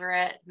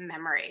favorite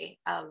memory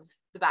of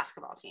the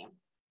basketball team?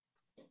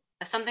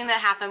 something that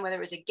happened, whether it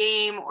was a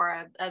game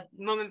or a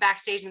moment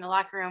backstage in the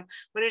locker room.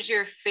 What is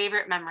your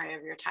favorite memory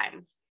of your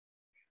time?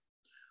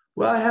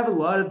 Well, I have a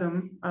lot of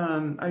them.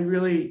 I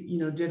really,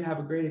 did have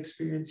a great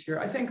experience here.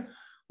 I think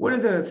one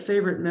of the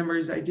favorite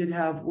memories I did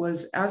have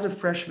was as a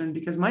freshman,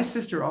 because my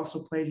sister also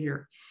played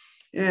here.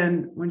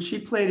 And when she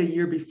played a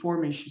year before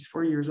me, she's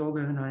 4 years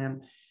older than I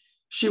am,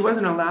 they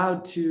weren't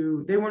allowed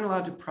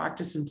to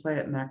practice and play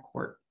at Mac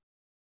Court.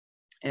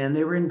 And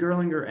they were in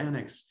Gerlinger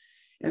Annex.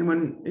 And in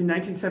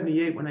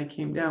 1978, when I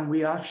came down,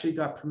 we actually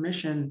got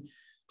permission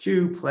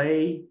to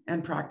play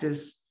and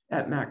practice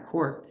at Mac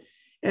Court.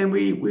 And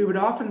we would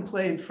often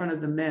play in front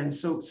of the men.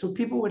 So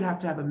people would have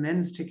to have a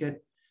men's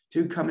ticket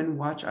to come and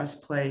watch us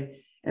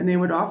play. And they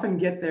would often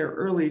get there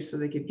early so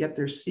they could get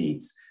their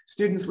seats.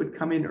 Students would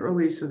come in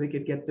early so they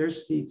could get their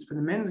seats for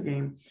the men's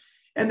game.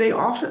 And they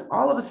often,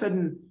 all of a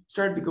sudden,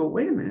 started to go,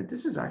 wait a minute,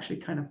 this is actually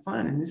kind of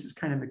fun and this is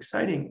kind of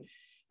exciting.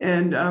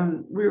 And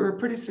we were a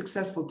pretty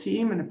successful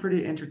team and a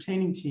pretty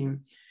entertaining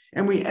team.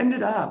 And we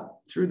ended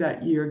up through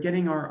that year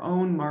getting our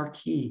own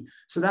marquee.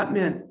 So that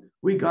meant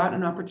we got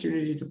an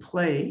opportunity to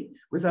play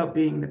without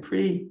being the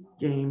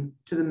pre-game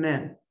to the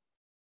men.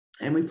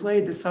 And we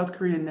played the South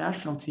Korean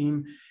national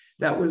team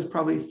that was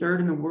probably third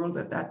in the world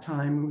at that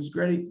time. It was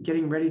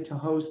getting ready to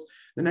host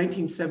the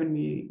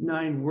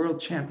 1979 World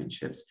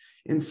Championships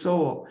in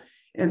Seoul.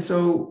 And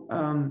so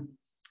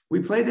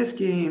we played this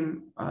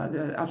game.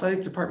 The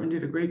athletic department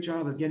did a great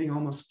job of getting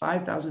almost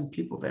 5,000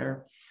 people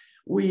there.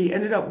 We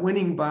ended up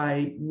winning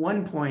by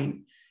 1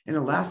 point in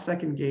a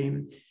last-second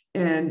game.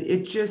 And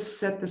it just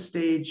set the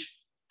stage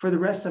for the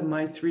rest of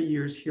my 3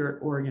 years here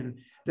at Oregon,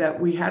 that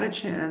we had a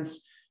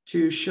chance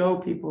to show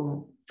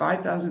people,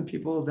 5,000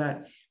 people,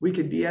 that we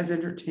could be as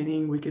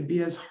entertaining, we could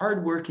be as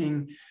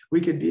hardworking, we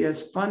could be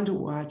as fun to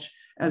watch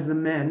as the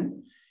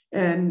men.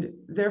 And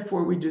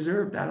therefore, we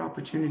deserved that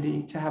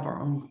opportunity to have our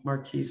own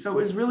marquee. So it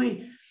was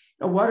really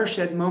a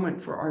watershed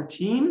moment for our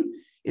team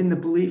in the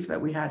belief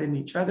that we had in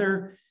each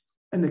other.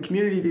 And the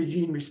community of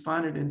Eugene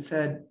responded and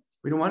said,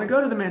 we don't want to go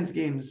to the men's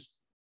games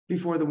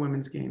before the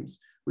women's games.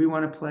 We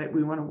want to play,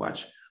 we want to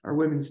watch our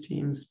women's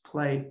teams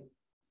play,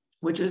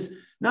 which is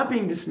not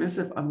being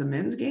dismissive of the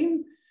men's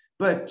game,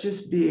 but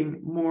just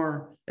being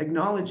more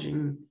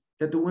acknowledging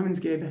that the women's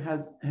game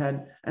has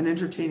had an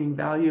entertaining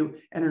value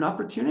and an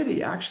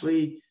opportunity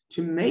actually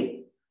to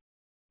make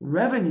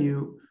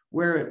revenue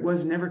where it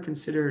was never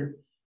considered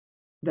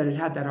that it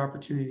had that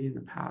opportunity in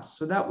the past.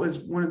 So that was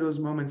one of those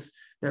moments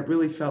that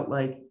really felt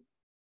like,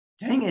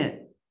 dang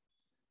it,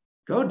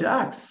 go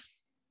Ducks.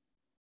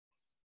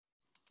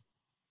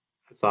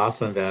 That's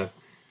awesome, Bev.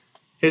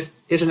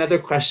 Here's another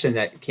question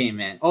that came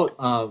in.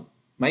 Oh,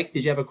 Mike,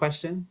 did you have a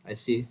question? I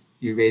see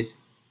you raised.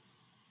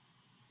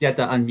 You have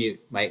to unmute,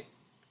 Mike.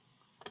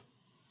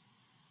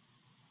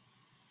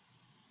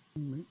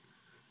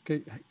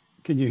 Okay.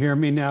 Can you hear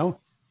me now?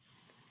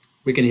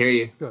 We can hear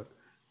you. Good.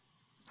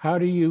 How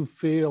do you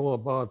feel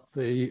about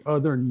the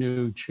other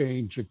new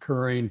change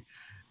occurring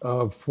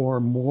for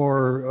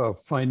more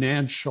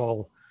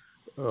financial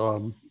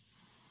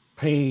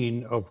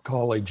pain of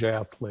college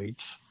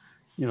athletes?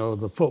 You know,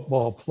 the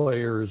football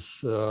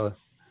players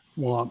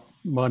want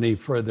money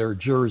for their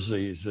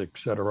jerseys, et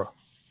cetera.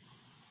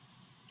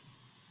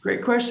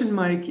 Great question,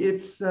 Mike.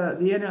 It's the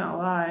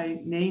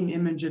NLI, name,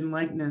 image, and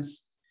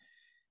likeness.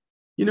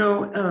 You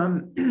know,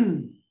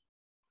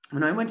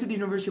 when I went to the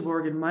University of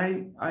Oregon,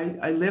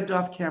 I lived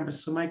off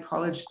campus, so my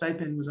college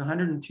stipend was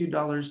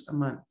 $102 a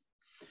month,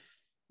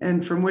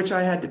 and from which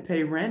I had to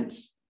pay rent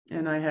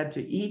and I had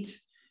to eat.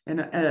 And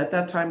at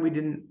that time, we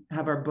didn't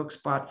have our books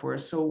bought for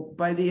us. So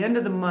by the end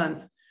of the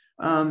month,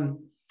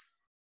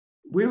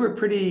 we were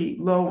pretty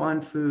low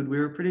on food. We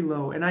were pretty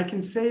low. And I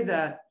can say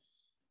that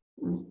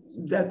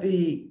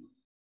the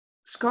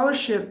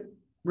scholarship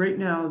right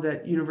now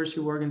that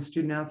University of Oregon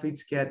student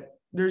athletes get,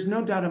 there's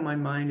no doubt in my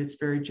mind, it's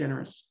very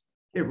generous.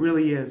 It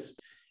really is.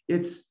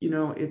 It's, you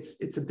know,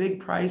 it's a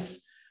big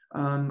price.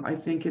 I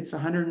think it's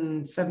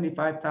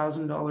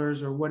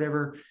 $175,000 or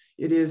whatever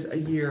it is a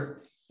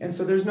year. And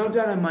so there's no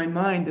doubt in my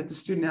mind that the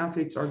student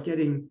athletes are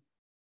getting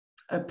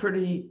a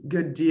pretty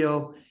good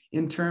deal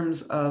in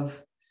terms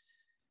of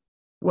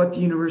what the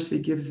university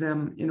gives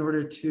them in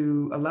order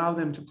to allow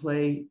them to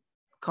play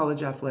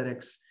college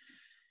athletics.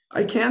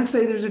 I can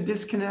say there's a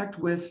disconnect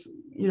with,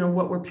 you know,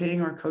 what we're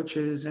paying our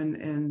coaches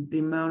and the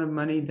amount of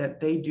money that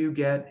they do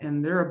get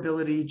and their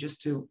ability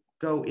just to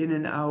go in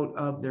and out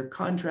of their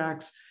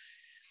contracts.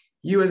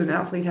 You as an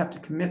athlete have to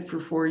commit for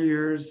 4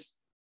 years.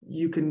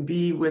 You can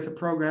be with a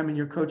program and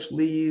your coach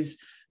leaves.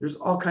 There's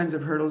all kinds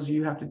of hurdles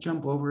you have to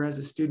jump over as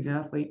a student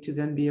athlete to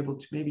then be able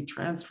to maybe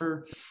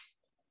transfer.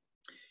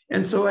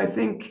 And so I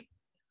think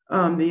the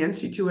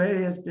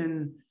NC2A has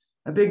been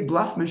a big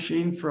bluff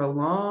machine for a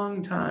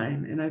long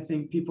time. And I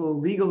think people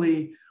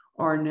legally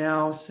are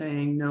now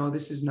saying, no,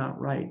 this is not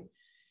right.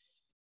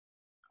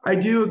 I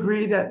do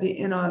agree that the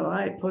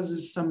NLI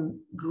poses some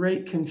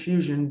great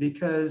confusion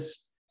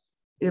because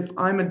if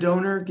I'm a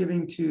donor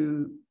giving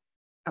to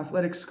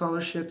athletic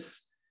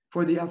scholarships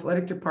for the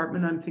athletic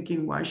department, I'm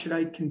thinking, why should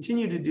I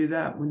continue to do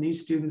that when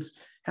these students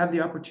have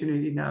the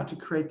opportunity now to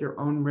create their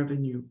own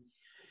revenue.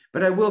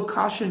 But I will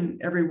caution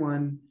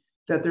everyone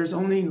that there's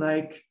only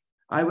like,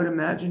 I would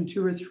imagine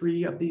 2 or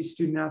 3 of these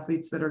student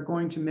athletes that are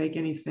going to make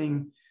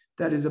anything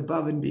that is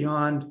above and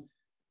beyond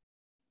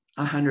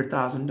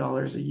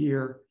 $100,000 a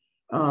year.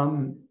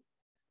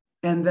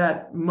 And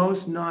that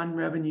most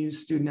non-revenue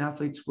student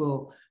athletes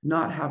will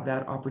not have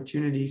that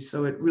opportunity.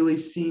 So it really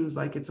seems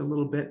like it's a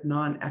little bit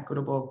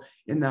non-equitable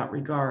in that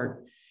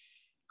regard.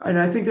 And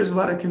I think there's a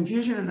lot of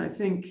confusion. And I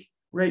think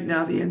right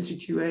now the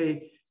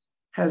NC2A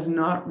has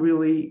not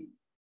really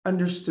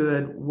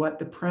understood what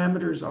the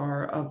parameters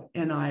are of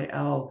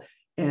NIL,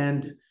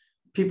 and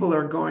people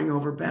are going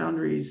over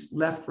boundaries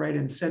left, right,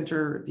 and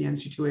center. The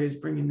NC2A is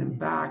bringing them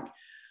back.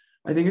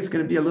 I think it's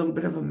going to be a little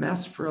bit of a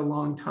mess for a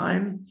long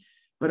time,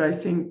 but I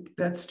think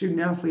that student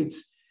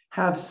athletes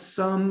have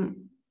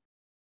some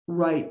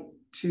right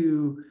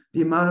to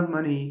the amount of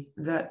money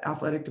that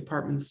athletic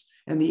departments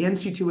and the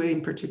NC2A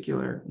in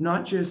particular,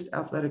 not just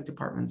athletic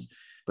departments,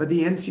 but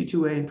the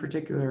NC2A in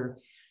particular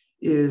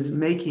is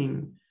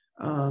making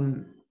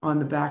on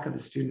the back of the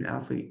student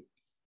athlete.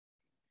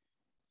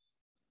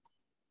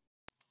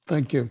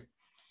 Thank you.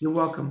 You're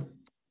welcome.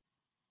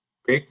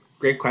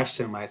 Great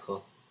question,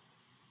 Michael.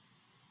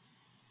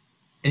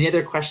 Any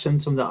other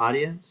questions from the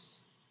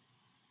audience?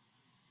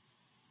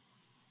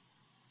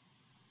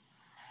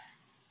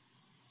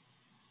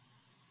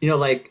 You know,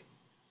 like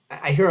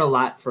I hear a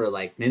lot for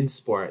like men's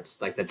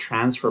sports, like the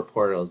transfer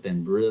portal has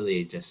been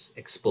really just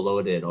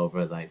exploded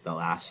over like the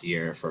last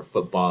year for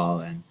football,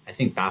 and I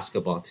think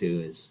basketball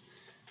too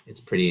it's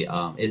pretty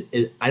I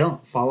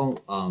don't follow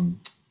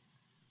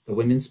the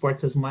women's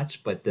sports as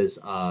much, but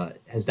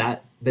has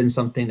that been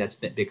something that's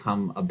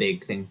become a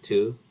big thing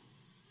too,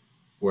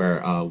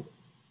 where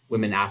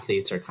women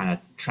athletes are kind of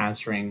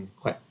transferring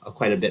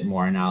quite a bit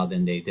more now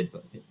than they did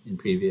in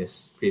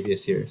previous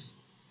years?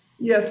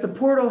 Yes, the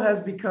portal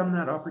has become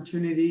that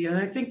opportunity. And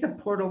I think the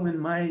portal, in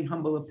my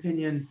humble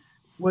opinion,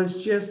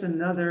 was just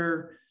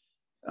another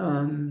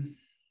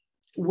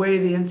way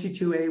the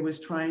NC2A was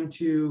trying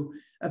to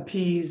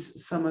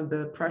appease some of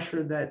the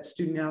pressure that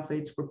student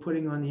athletes were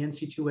putting on the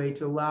NC2A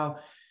to allow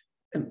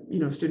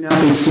student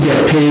athletes to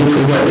get paid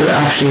for what they're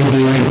actually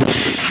doing.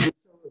 So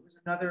it was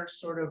another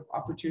sort of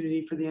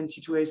opportunity for the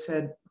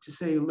NC2A to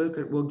say, look,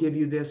 we'll give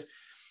you this.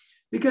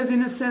 Because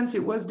in a sense,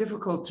 it was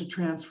difficult to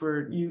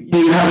transfer.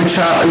 You have a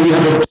child, you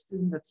have a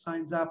student that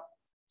signs up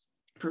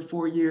for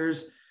 4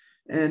 years,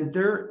 and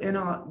their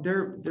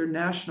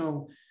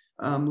national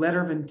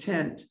letter of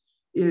intent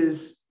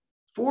is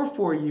for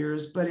 4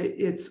 years, but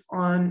it's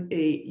on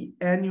a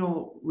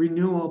annual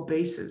renewal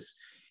basis.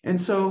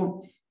 And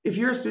so if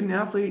you're a student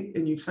athlete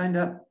and you've signed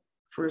up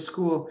for a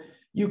school,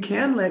 you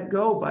can let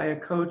go by a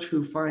coach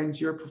who finds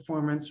your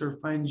performance or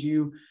finds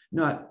you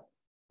not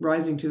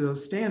rising to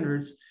those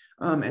standards.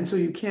 And so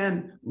you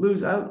can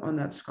lose out on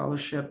that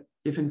scholarship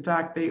if in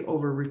fact they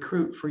over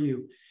recruit for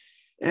you.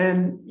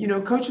 And,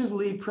 coaches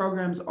leave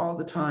programs all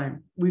the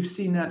time. We've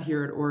seen that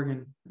here at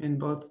Oregon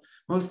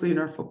mostly in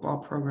our football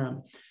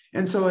program.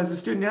 And so as a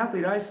student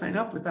athlete, I sign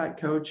up with that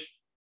coach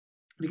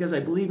because I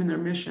believe in their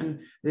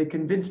mission. They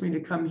convinced me to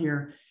come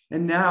here.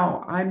 And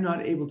now I'm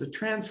not able to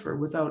transfer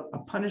without a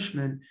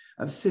punishment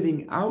of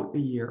sitting out a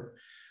year.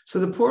 So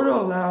the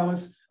portal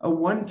allows a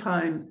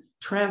one-time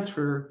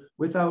transfer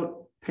without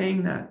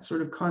paying that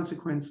sort of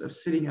consequence of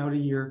sitting out a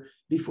year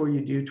before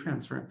you do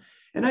transfer.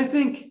 And I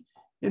think,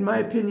 in my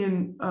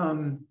opinion,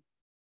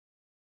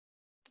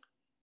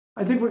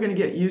 I think we're going to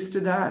get used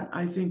to that.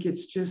 I think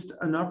it's just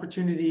an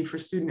opportunity for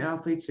student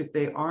athletes if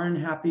they aren't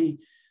happy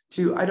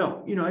to, I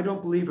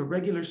don't believe a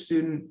regular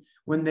student,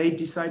 when they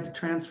decide to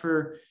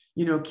transfer,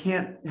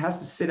 has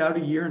to sit out a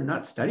year and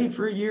not study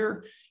for a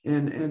year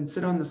and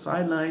sit on the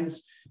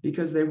sidelines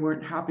because they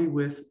weren't happy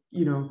with,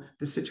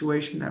 the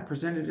situation that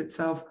presented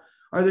itself.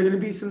 Are there going to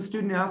be some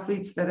student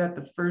athletes that at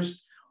the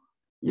first,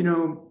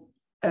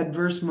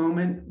 adverse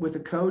moment with a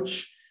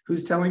coach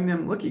who's telling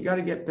them, look, you got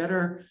to get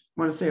better,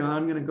 want to say, oh,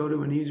 I'm going to go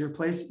to an easier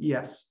place?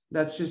 Yes,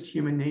 that's just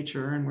human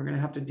nature, and we're going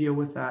to have to deal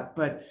with that.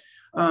 But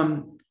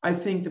I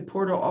think the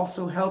portal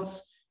also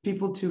helps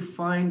people to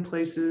find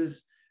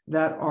places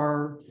that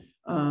are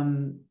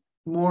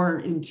more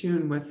in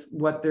tune with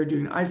what they're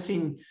doing. I've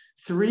seen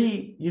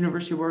 3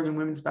 University of Oregon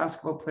women's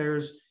basketball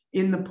players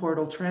in the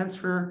portal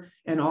transfer,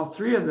 and all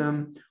 3 of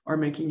them are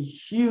making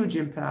huge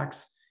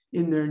impacts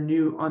on their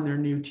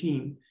new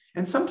team.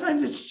 And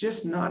sometimes it's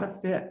just not a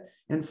fit.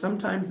 And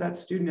sometimes that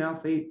student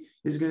athlete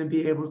is going to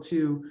be able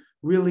to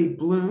really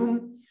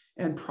bloom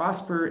and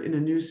prosper in a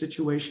new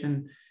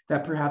situation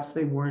that perhaps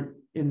they weren't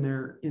in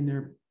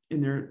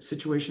their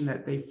situation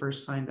that they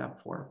first signed up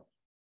for.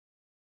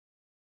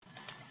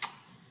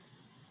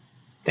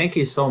 Thank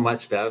you so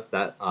much, Bev.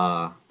 That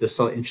this is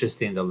so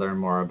interesting to learn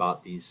more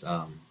about these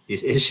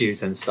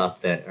issues and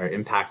stuff that are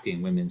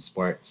impacting women's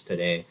sports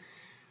today.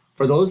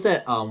 For those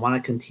that want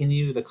to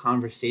continue the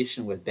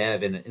conversation with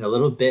Bev, in a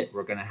little bit,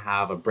 we're going to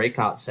have a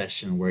breakout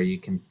session where you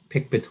can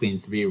pick between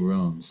 3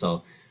 rooms.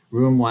 So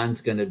room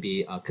 1's going to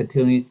be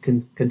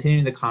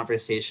continuing the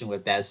conversation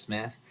with Bev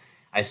Smith.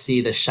 I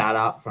see the shout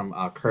out from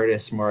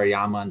Curtis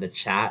Moriyama in the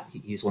chat.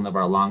 He's one of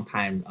our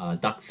longtime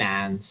Duck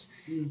fans,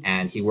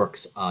 and he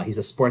works. He's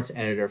a sports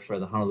editor for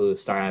the Honolulu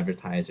Star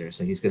Advertiser,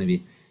 so he's going to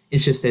be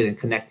interested in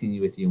connecting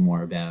you with you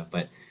more, Bev.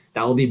 But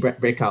that will be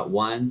breakout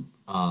one.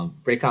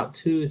 Breakout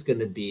two is going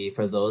to be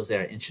for those that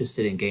are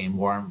interested in getting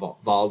more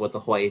involved with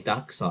the Hawaii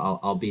Ducks. So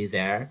I'll be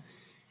there.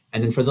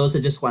 And then for those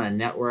that just want to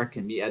network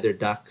and meet other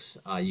ducks,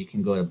 you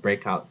can go to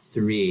breakout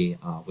three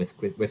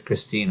with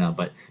Christina.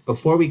 But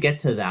before we get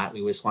to that,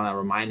 we just want to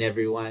remind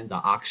everyone the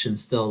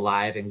auction's still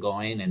live and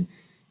going, and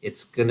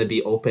it's going to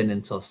be open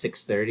until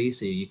 6:30.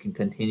 So you can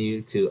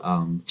continue to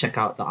check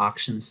out the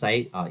auction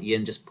site.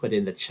 Ian just put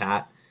in the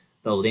chat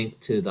the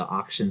link to the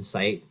auction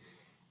site.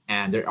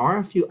 And there are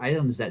a few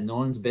items that no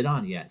one's bid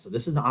on yet. So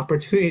this is an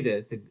opportunity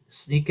to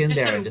sneak in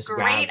there and just some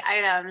grab. great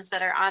items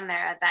that are on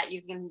there that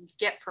you can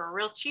get for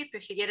real cheap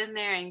if you get in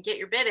there and get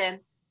your bid in.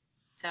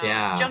 So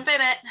Yeah. jump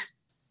in it.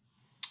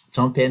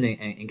 Jump in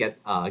and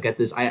get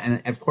this.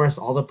 And of course,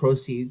 all the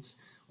proceeds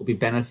will be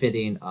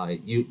benefiting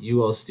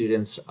UO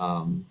students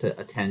to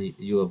attend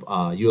U of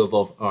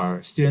O,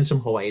 or students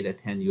from Hawaii to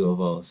attend U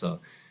of O. So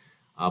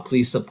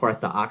please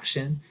support the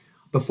auction.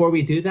 Before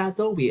we do that,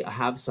 though, we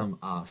have some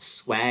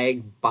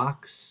swag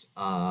box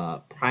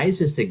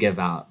prizes to give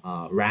out.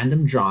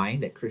 Random drawing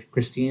that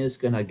Christina is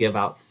going to give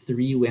out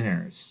 3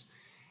 winners.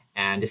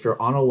 And if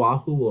you're on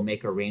Oahu, we'll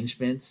make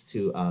arrangements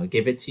to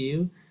give it to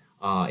you.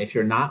 If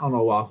you're not on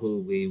Oahu,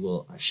 we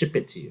will ship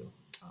it to you.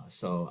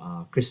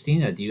 So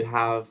Christina, do you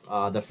have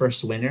the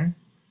first winner?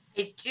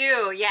 I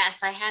do,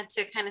 yes. I had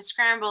to kind of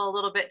scramble a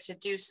little bit to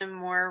do some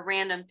more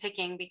random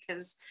picking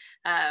because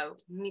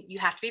you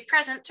have to be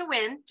present to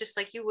win, just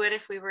like you would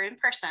if we were in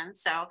person.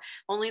 So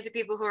only the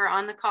people who are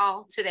on the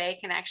call today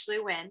can actually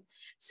win.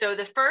 So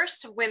the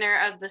first winner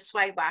of the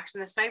swag box,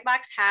 and the swag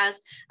box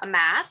has a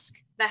mask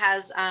that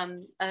has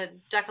a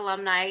Duck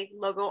alumni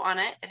logo on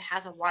it. It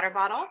has a water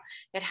bottle.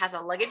 It has a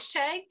luggage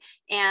tag,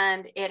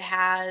 and it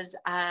has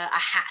a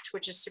hat,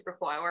 which is super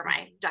cool. I wear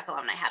my Duck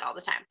alumni hat all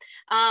the time.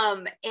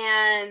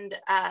 And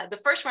the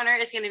first winner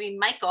is going to be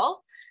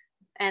Michael.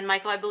 And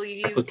Michael, I believe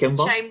you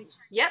chimed.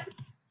 Yep.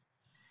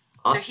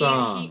 Awesome.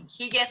 So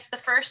he gets the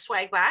first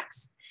swag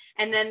box.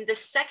 And then the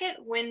second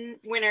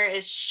winner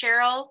is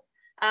Cheryl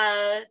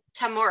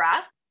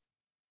Tamura.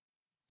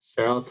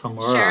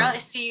 Cheryl, I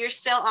see you're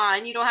still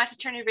on. You don't have to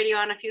turn your video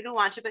on if you don't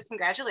want to, but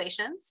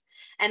congratulations.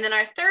 And then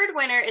our third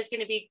winner is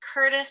going to be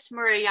Curtis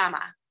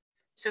Murayama.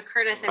 So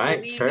Curtis, I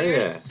believe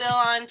you're still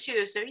on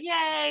too. So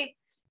yay.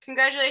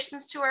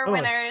 Congratulations to our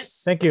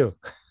winners. Thank you.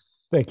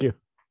 Thank you.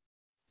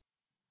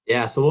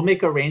 Yeah, so we'll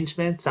make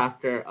arrangements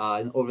after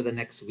over the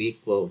next week.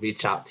 We'll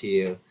reach out to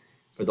you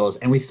for those.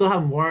 And we still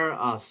have more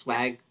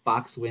swag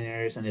box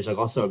winners, and there's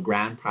also a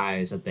grand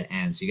prize at the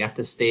end. So you have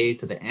to stay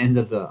to the end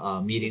of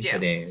the meeting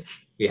today.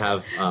 We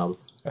have a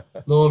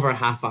little over a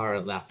half hour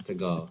left to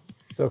go.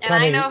 So and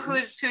I know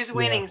who's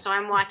winning, so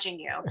I'm watching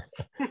you.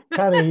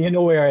 Connie, you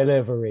know where I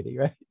live already,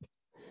 right?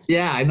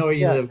 Yeah, I know where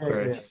you live,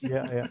 Chris.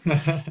 Yeah.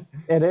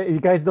 And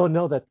you guys don't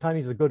know that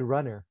Connie's a good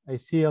runner. I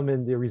see him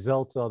in the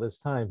results all this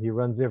time. He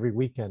runs every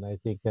weekend, I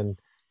think, and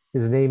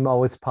his name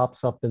always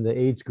pops up in the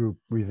age group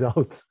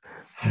results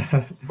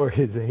for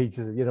his age.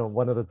 You know,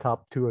 one of the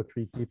top 2 or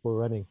 3 people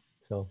running.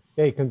 So,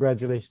 hey,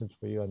 congratulations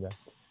for you on that.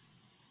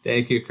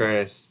 Thank you,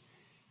 Chris.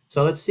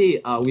 So let's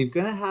see. We're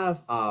gonna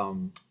have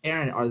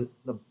Aaron. Are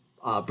the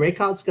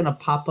breakouts gonna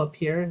pop up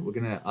here? We're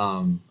gonna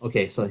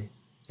okay. So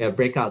we have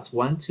breakouts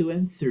 1, 2,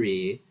 and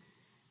 3.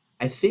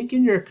 I think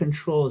in your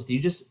controls, do you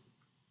just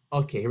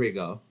okay? Here we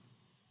go.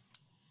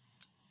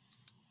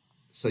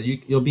 So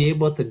you'll be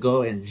able to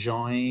go and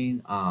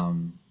join.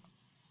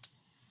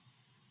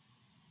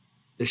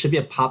 There should be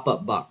a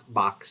pop-up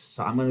box.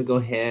 So I'm gonna go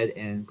ahead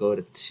and go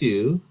to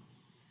 2.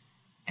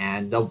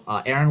 And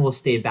Aaron will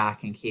stay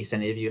back in case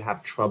any of you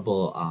have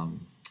trouble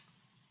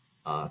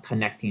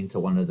connecting to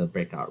one of the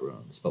breakout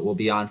rooms. But we'll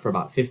be on for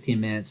about 15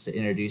 minutes to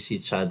introduce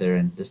each other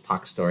and just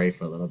talk story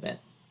for a little bit.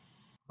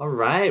 All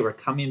right, we're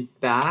coming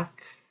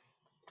back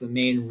to the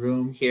main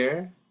room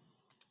here.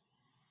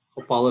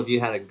 Hope all of you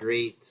had a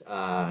great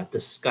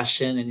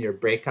discussion in your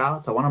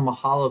breakouts. I want to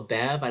mahalo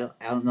Bev. I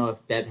don't know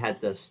if Bev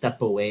had to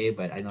step away,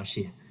 but I know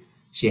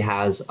she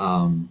has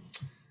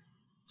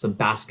some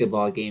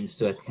basketball games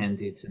to attend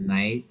to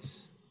tonight.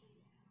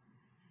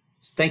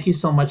 So thank you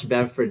so much,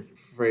 Bev, for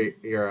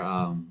your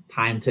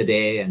time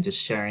today and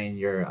just sharing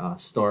your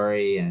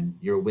story and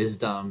your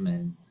wisdom.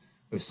 And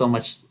there's so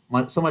much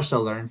to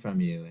learn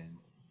from you. And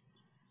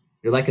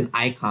you're like an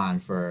icon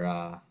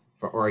for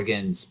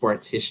Oregon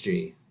sports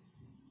history.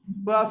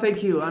 Well,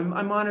 thank you.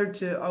 I'm honored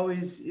to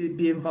always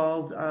be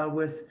involved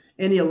with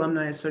any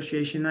alumni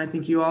association. I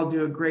think you all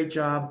do a great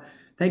job.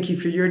 Thank you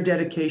for your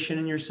dedication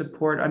and your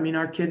support. I mean,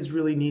 our kids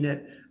really need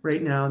it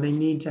right now. They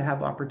need to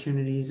have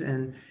opportunities,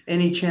 and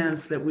any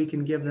chance that we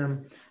can give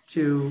them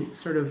to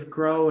sort of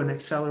grow and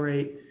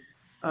accelerate,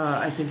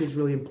 I think is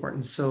really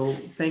important. So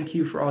thank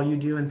you for all you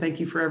do, and thank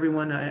you for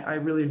everyone. I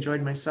really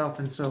enjoyed myself,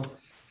 and so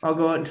I'll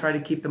go out and try to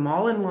keep them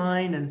all in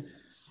line and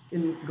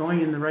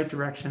going in the right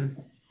direction.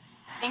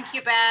 Thank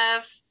you,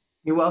 Bev.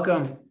 You're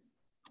welcome.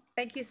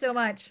 Thank you so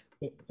much.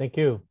 Thank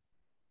you.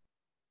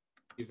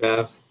 You,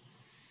 Bev.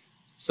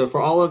 So for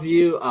all of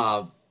you,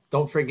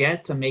 don't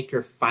forget to make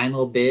your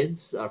final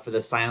bids for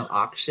the silent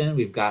auction.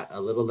 We've got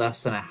a little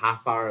less than a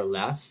half hour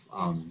left,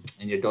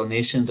 and your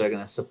donations are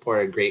going to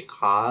support a great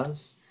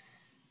cause.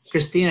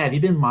 Christina, have you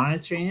been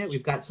monitoring it?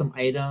 We've got some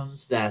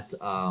items that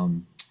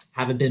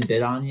haven't been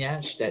bid on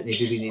yet that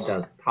maybe we need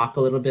to talk a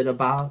little bit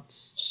about.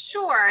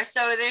 Sure.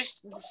 So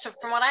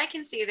from what I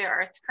can see, there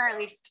are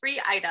currently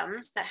 3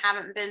 items that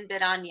haven't been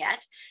bid on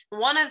yet.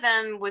 One of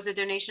them was a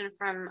donation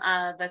from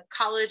the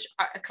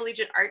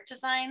Collegiate Art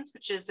Designs,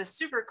 which is this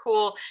super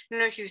cool. I don't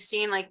know if you've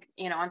seen, like,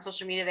 on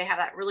social media, they have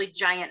that really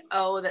giant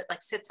O that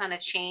like sits on a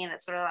chain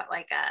that's sort of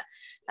like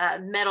a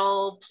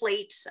metal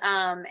plate.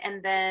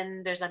 And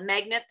then there's a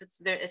magnet that's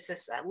there. It's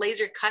this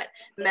laser cut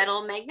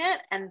metal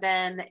magnet. And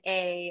then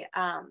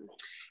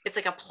it's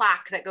like a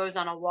plaque that goes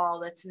on a wall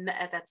that's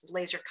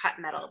laser cut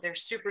metal. They're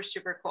super,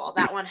 super cool.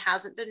 That one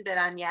hasn't been bid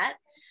on yet.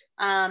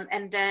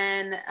 And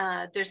then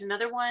there's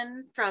another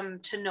one from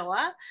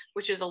Tanoa,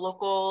 which is a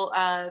local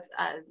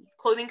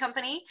clothing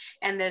company.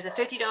 And there's a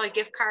 $50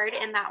 gift card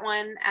in that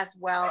one, as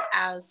well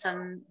as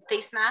some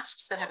face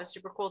masks that have a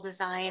super cool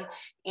design.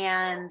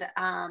 And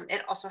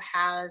it also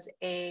has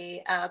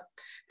a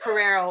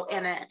Perero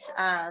in it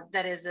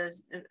that is a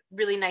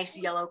really nice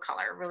yellow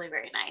color, really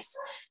very nice.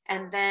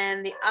 And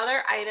then the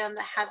other item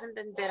that hasn't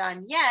been bid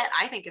on yet,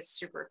 I think is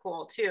super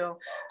cool too.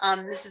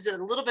 This is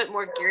a little bit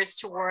more geared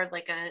toward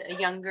like a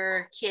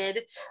younger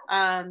kid,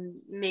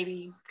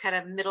 maybe kind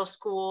of middle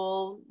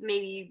school,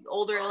 maybe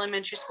older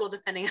elementary school,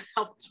 depending on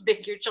how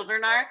big your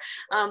children are.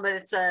 But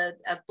it's a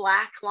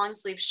black long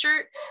sleeve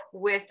shirt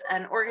with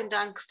an Oregon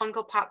Dunk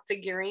Funko Pop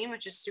figurine,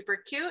 which is super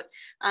cute.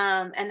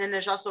 And then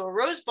there's also a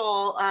Rose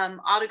Bowl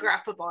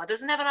autograph football. It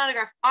doesn't have an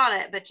autograph on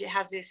it, but it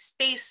has this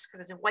space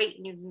because it's white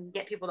and you can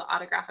get people to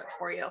autograph it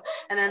for you.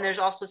 And then there's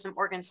also some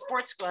Oregon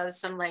sports gloves,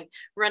 some like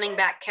running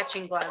back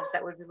catching gloves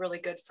that would be really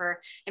good for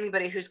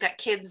anybody who's got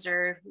kids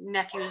or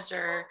nephews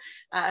or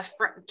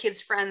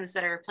kids' friends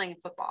that are playing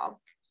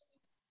football.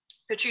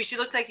 Patrice, you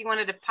looked like you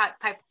wanted to pipe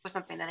up with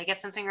something. Did I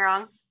get something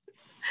wrong?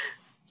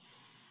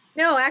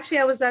 No, actually,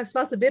 I was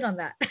about to bid on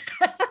that.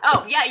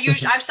 Oh yeah,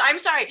 I'm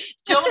sorry.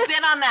 Don't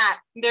bid on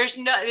that.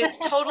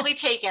 It's totally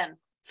taken.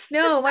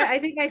 No, I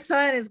think my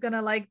son is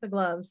gonna like the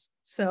gloves,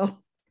 so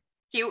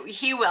he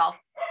will.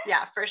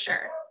 Yeah, for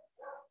sure.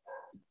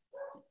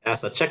 Yeah,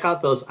 so check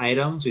out those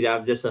items. We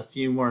have just a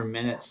few more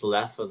minutes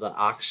left of the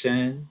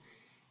auction.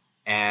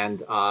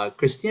 And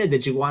Christina,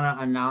 did you want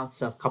to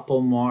announce a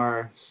couple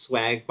more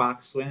swag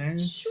box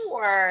winners?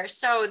 Sure.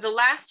 So the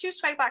last 2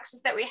 swag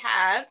boxes that we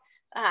have,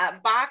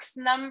 box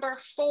number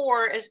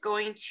 4 is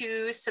going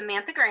to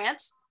Samantha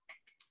Grant.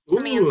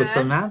 Ooh,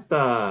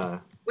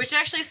 Samantha. Which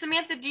actually,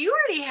 Samantha, do you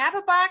already have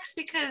a box?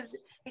 Because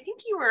I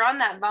think you were on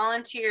that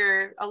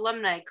volunteer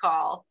alumni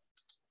call.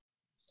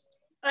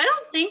 I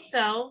don't think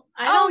so.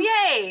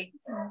 Yay!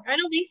 I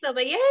don't think so,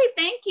 but yay,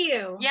 thank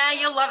you. Yeah,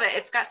 you'll love it.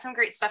 It's got some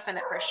great stuff in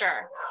it for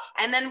sure.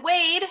 And then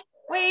Wade,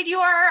 you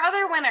are our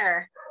other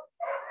winner.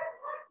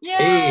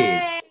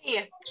 Yay!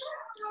 Hey.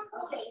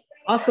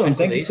 Awesome.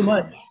 Thank you so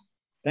much.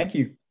 Thank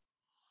you.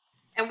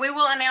 And we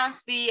will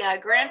announce the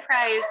grand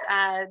prize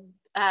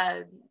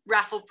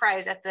raffle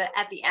prize at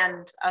the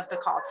end of the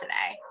call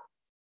today.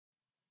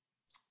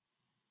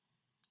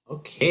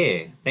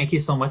 Okay, thank you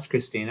so much,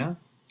 Christina.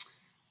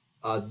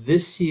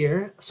 This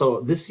year,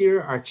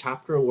 our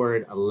chapter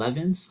awarded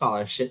 11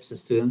 scholarships to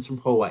students from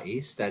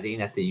Hawaii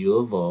studying at the U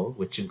of O,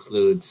 which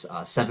includes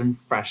 7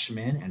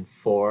 freshmen and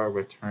 4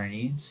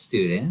 returning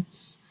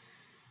students.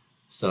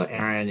 So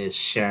Erin is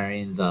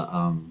sharing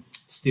the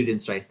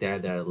students right there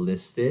that are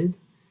listed.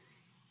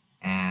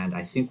 And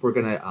I think we're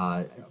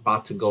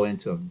about to go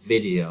into a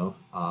video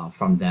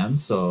from them.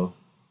 So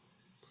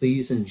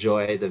please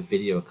enjoy the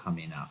video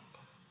coming up.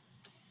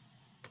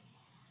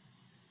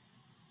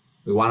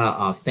 We want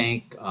to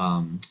thank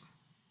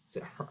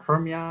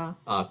Hermia,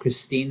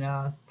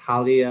 Christina,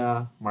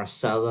 Talia,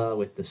 Marcella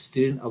with the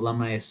Student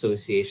Alumni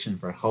Association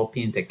for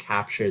helping to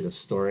capture the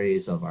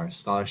stories of our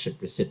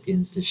scholarship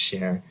recipients to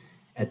share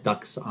at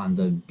Ducks on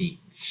the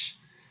Beach.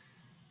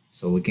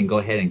 So we can go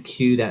ahead and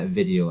cue that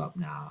video up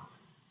now.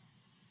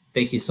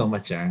 Thank you so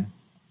much, Erin.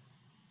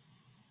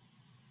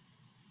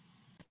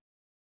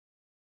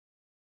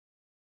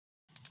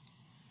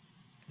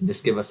 And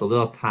just give us a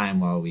little time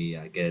while we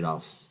get it all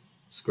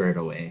squared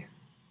away.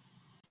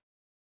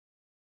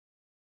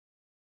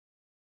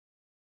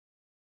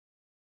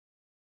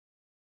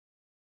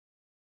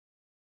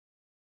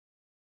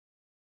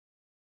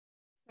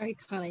 Sorry,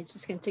 Connie, it's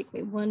just gonna take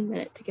me 1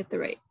 minute to get the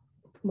right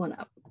one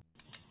up.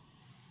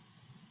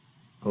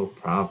 No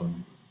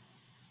problem.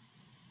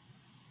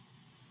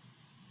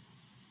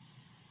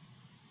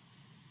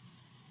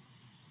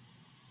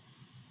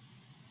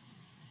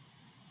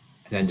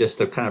 And then just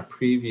to kind of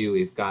preview,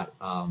 we've got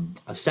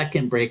a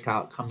second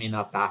breakout coming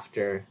up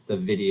after the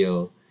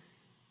video.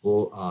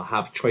 We'll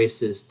have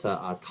choices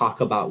to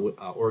talk about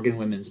Oregon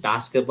women's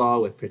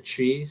basketball with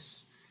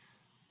Patrice,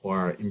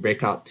 or in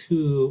breakout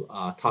 2,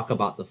 talk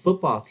about the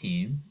football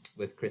team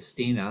with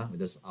Christina.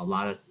 There's a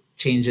lot of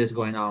changes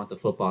going on with the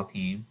football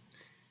team.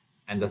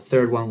 And the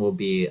third one will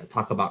be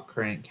talk about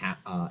current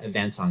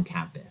events on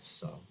campus.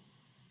 So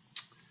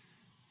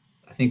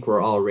I think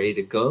we're all ready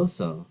to go.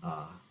 So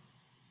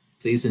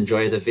please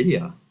enjoy the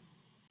video.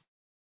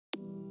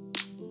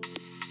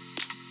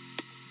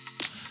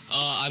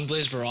 I'm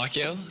Blaise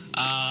Baracchio.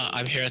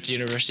 I'm here at the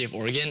University of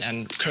Oregon,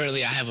 and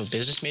currently I have a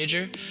business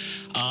major.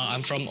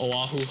 I'm from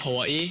Oahu,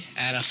 Hawaii,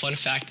 and a fun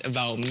fact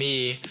about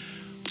me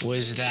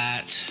was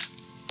that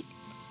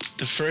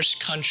the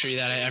first country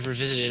that I ever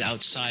visited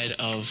outside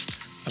of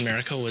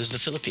America was the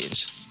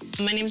Philippines.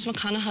 My name is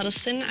Makana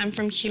Huddleston. I'm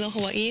from Hilo,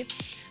 Hawaii.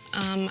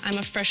 I'm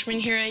a freshman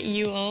here at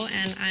UO,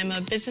 and I'm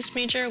a business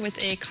major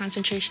with a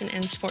concentration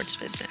in sports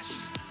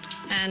business.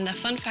 And a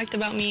fun fact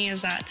about me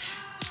is that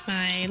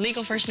my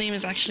legal first name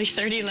is actually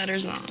 30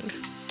 letters long.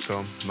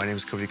 So, my name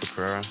is Kavika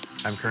Pereira.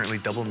 I'm currently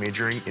double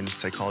majoring in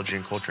psychology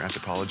and cultural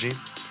anthropology.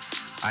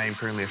 I am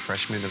currently a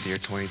freshman of the year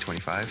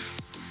 2025.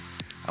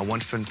 One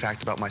fun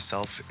fact about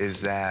myself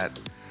is that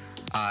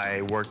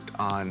I worked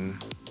on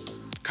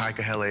Kai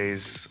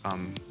Kahele's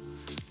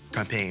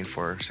campaign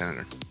for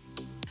senator.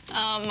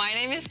 My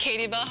name is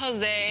Katie Bell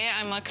Jose.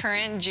 I'm a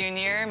current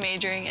junior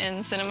majoring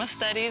in cinema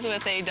studies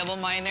with a double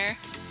minor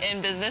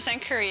in business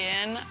and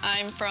Korean.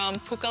 I'm from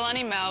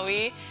Pukalani,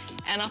 Maui,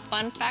 and a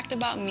fun fact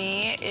about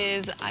me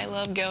is I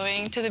love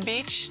going to the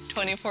beach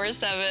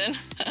 24/7.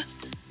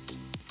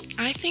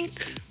 I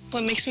think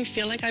what makes me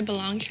feel like I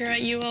belong here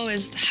at UO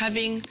is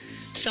having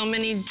so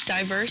many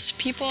diverse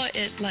people.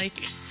 It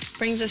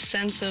brings a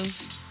sense of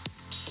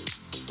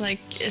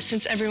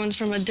since everyone's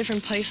from a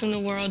different place in the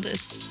world,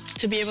 it's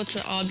to be able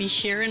to all be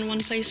here in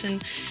one place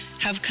and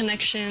have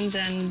connections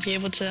and be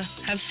able to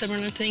have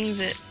similar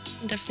things, it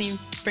definitely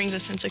brings a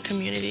sense of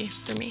community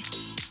for me.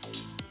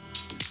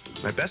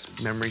 My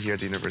best memory here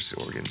at the University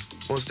of Oregon,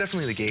 well, it's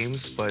definitely the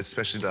games, but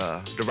especially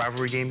the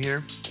rivalry game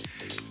here.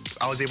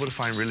 I was able to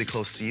find really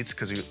close seats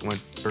because we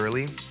went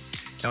early.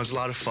 And it was a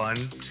lot of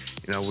fun.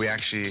 You know, we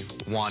actually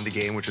won the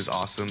game, which was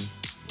awesome.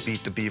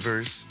 Beat the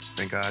Beavers,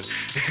 thank God.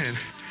 And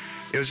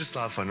it was just a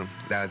lot of fun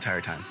that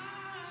entire time.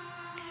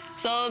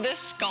 So this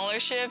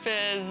scholarship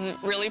is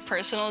really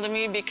personal to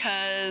me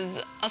because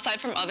aside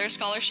from other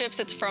scholarships,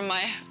 it's from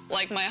my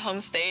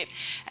home state.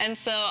 And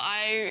so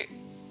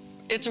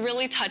it's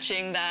really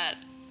touching that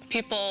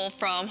people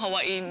from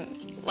Hawaii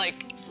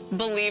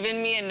believe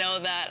in me and know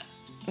that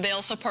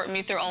they'll support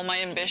me through all my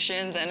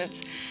ambitions, and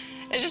it's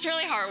just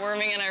really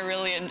heartwarming, and I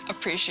really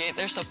appreciate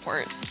their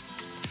support.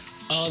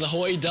 The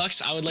Hawaii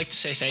Ducks, I would like to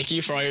say thank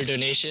you for all your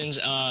donations.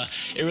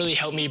 It really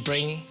helped me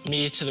bring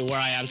me to where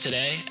I am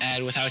today,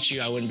 and without you,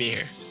 I wouldn't be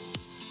here.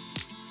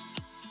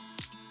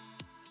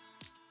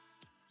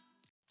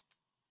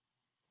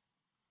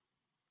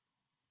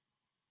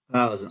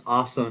 That was an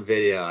awesome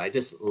video. I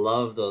just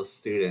love those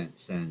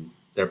students and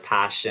their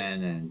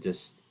passion and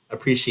just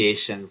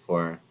appreciation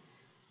for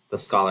the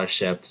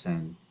scholarships,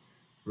 and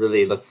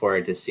really look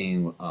forward to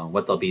seeing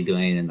what they'll be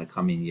doing in the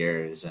coming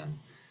years. And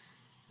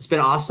it's been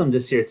awesome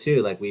this year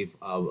too.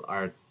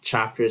 Our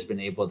chapter has been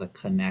able to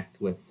connect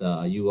with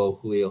UO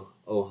Hui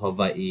o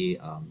Hawaii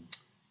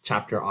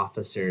chapter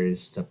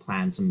officers to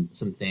plan some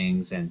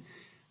things, and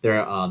they're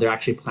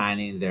actually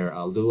planning their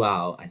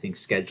luau, I think,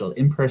 scheduled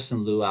in-person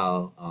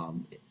luau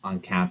on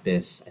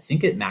campus. I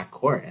think at Mac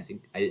Court.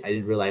 I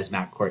didn't realize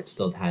Mac Court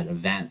still had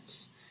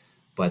events,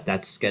 but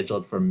that's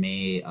scheduled for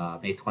May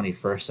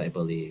 21st, I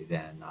believe,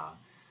 and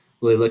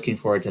really looking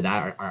forward to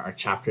that. Our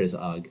chapters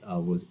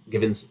was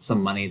given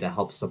some money to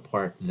help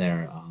support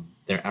their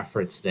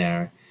efforts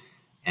there,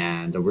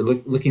 and we're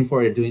looking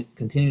forward to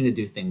continuing to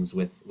do things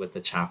with the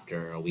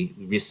chapter. We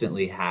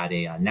recently had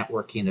a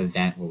networking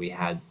event where we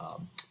had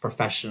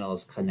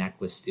professionals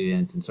connect with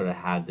students and sort of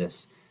had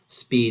this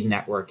speed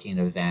networking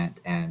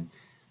event, and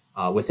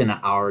within an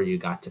hour you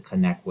got to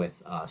connect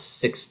with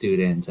 6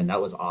 students, and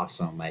that was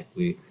awesome.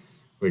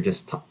 We're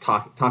just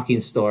talking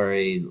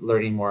story,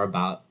 learning more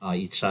about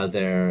each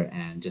other,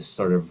 and just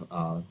sort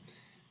of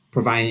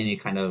providing any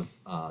kind of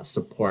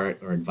support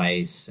or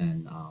advice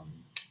and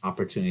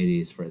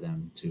opportunities for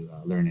them to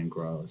learn and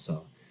grow.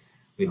 So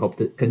we hope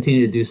to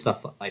continue to do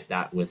stuff like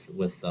that with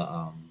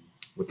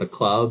the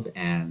club,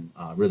 and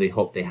really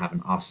hope they have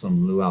an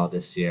awesome luau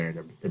this year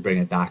to bring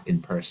it back in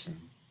person.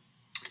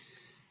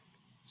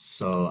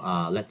 So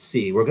let's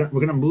see. We're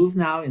gonna move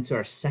now into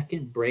our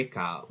second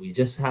breakout. We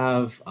just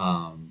have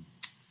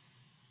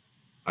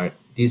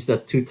these are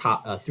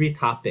the 3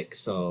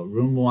 topics. So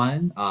room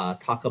 1,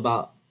 talk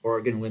about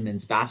Oregon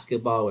women's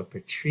basketball with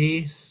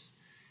Patrice.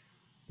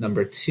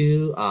 Number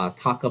 2,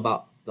 talk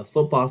about the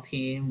football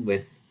team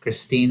with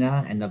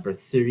Christina. And number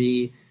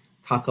 3,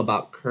 talk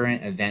about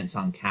current events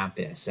on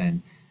campus.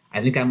 And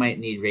I think I might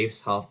need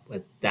Rafe's help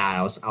with that.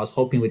 I was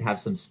hoping we'd have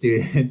some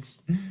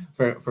students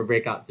for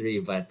breakout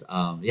 3, but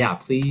yeah,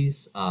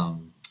 please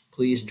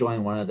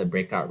join one of the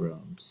breakout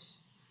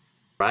rooms.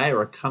 All right,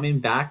 we're coming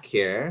back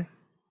here.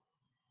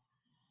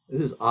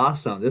 This is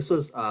awesome. This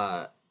was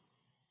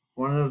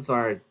one of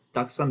our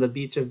Ducks on the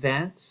Beach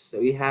events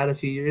that we had a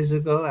few years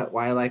ago at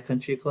Waialae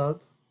Country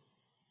Club.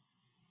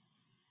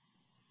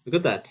 Look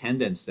at the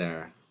attendance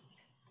there.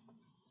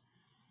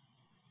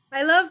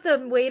 I love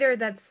the waiter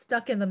that's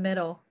stuck in the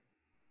middle.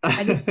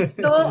 And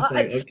so It's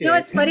like, you know okay,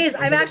 what's funny is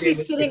I'm I'm gonna be actually in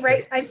this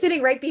picture. I'm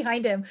sitting right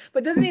behind him,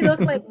 but doesn't he look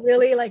like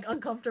really like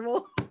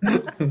uncomfortable?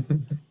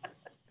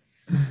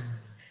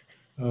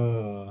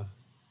 Uh,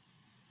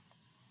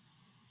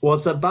 well,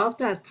 it's about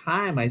that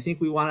time. I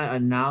think we want to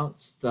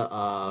announce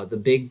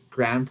the big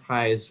grand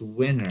prize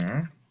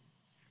winner.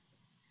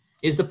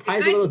 Is the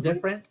prize a little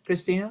different,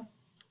 Christina?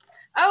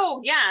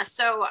 Oh yeah,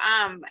 so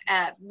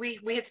we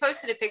had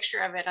posted a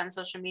picture of it on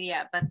social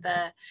media, but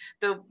the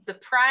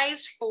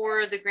prize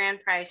for the grand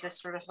prize is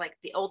sort of like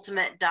the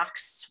ultimate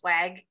Ducks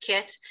swag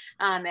kit.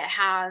 It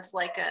has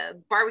like a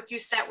barbecue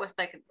set with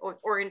like an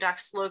Oregon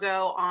Ducks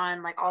logo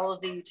on like all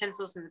of the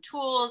utensils and the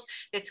tools.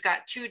 It's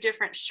got 2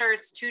 different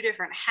shirts, 2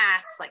 different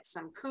hats, like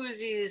some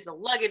koozies, the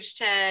luggage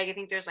tag. I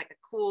think there's like a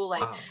cool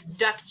like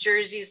duck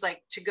jerseys,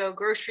 like to go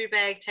grocery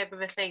bag type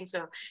of a thing.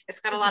 So it's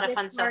got a lot of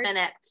fun stuff in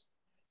it.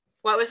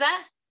 What was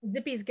that?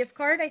 Zippy's gift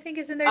card, I think,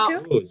 is in there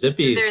too. Ooh,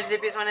 Zippy's. Is there a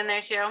Zippy's one in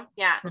there too?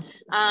 Yeah.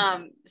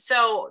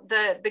 So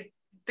the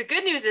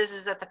good news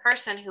is that the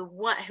person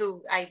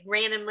who I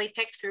randomly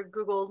picked through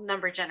Google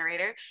number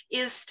generator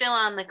is still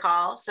on the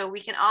call. So we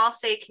can all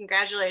say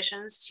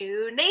congratulations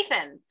to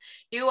Nathan.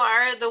 You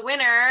are the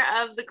winner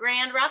of the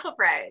grand raffle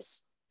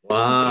prize.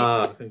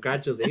 Wow,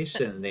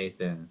 congratulations,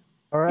 Nathan.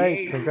 All right,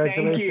 Yay,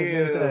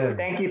 congratulations,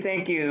 thank you. Nathan.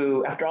 Thank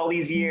you. After all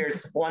these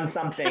years, won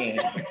something.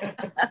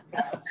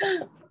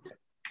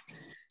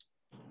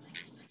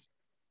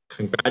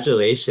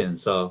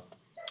 Congratulations. So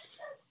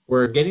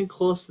we're getting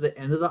close to the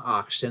end of the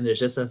auction. There's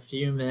just a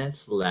few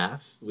minutes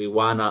left. We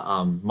want to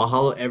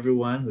mahalo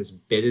everyone who's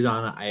bidded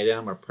on an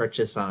item or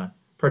purchased a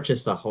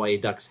Hawaii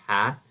Ducks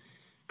hat.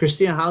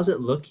 Christina, how's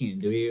it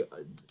looking?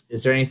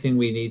 Is there anything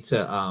we need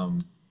to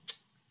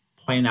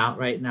point out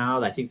right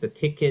now? I think the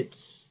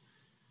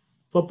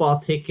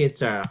football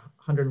tickets are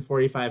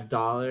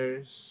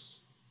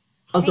 $145.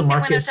 How's the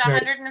market? It went up to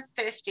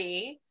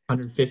 150.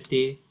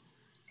 150.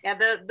 Yeah,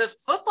 the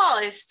football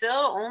is still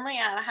only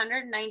at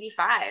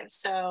 195.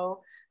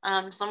 So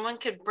someone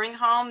could bring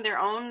home their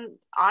own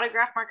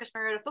autographed Marcus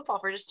Mariota football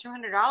for just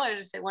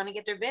 $200 if they want to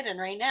get their bid in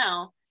right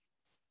now.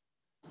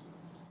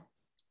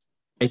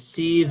 I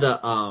see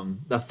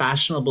the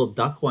fashionable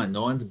duck one.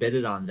 No one's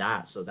bidded on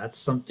that, so that's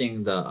something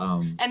and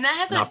that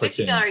has a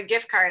 $50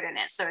 gift card in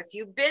it. So if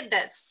you bid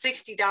that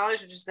 $60,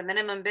 which is the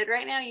minimum bid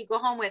right now, you go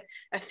home with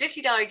a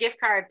 $50 gift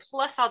card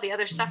plus all the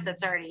other stuff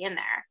that's already in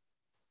there.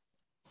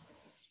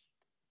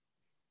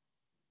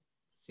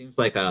 Seems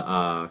like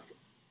a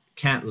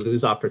can't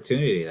lose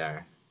opportunity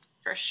there.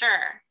 For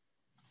sure.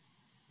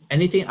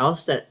 Anything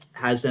else that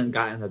hasn't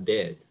gotten a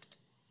bid?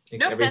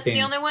 Nope, that's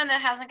the only one that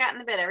hasn't gotten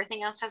the bid.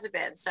 Everything else has a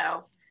bid.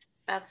 So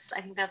I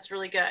think that's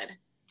really good.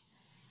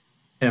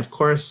 And of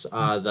course,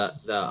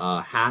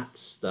 the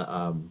hats,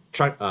 the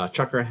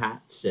trucker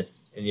hats. If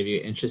any of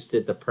you are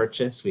interested to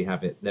purchase, we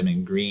have them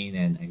in green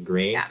and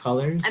gray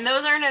colors. And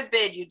those aren't a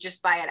bid. You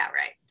just buy it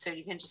outright. So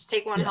you can just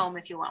take one home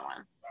if you want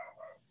one.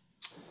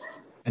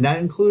 And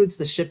that includes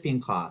the shipping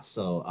cost.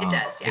 So it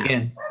does,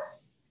 yeah.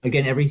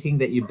 Again, everything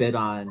that you bid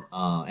on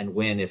and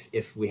win,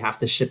 if we have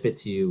to ship it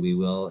to you, we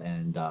will,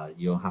 and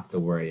you don't have to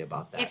worry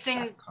about that. It's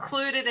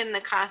included in the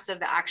cost of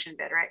the auction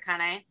bid, right,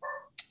 Kane?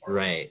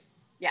 Right.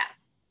 Yeah.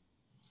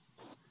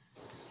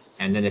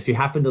 And then if you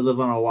happen to live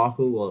on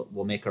Oahu,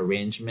 we'll make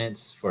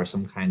arrangements for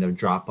some kind of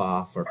drop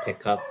off or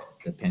pickup,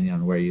 depending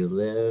on where you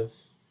live.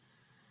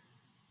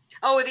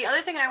 Oh, the other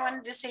thing I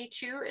wanted to say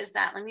too is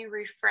that, let me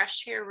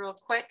refresh here real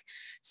quick.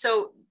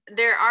 So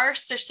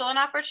there's still an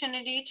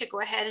opportunity to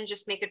go ahead and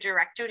just make a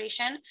direct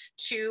donation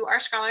to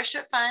our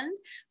scholarship fund.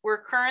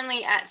 We're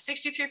currently at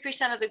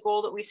 63% of the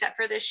goal that we set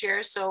for this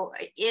year. So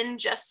in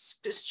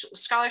just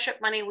scholarship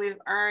money, we've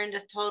earned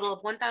a total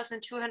of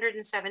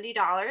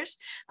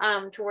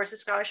 $1,270 towards the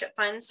scholarship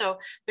fund. So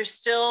there's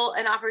still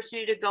an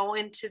opportunity to go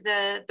into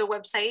the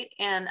website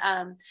and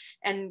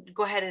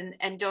go ahead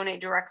and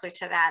donate directly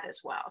to that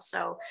as well.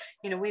 So,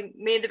 we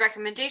made the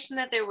recommendation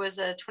that there was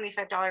a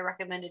 $25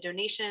 recommended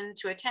donation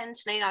to attend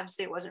tonight.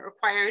 Obviously it wasn't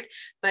required,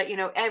 but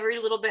every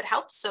little bit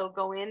helps. So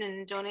go in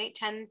and donate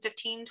 $10,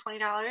 $15,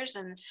 $20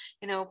 and,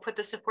 put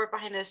the support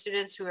behind those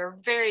students who are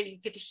you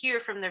could hear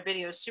from their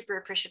videos, super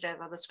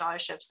appreciative of the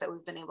scholarships that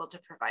we've been able to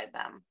provide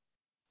them.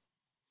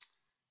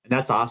 And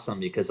that's awesome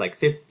because like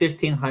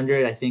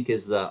 $1,500, I think,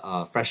 is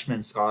the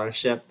freshman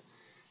scholarship.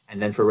 And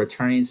then for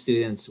returning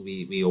students,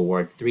 we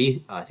award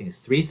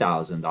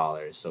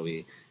 $3,000. So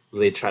we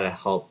really try to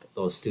help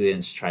those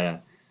students try to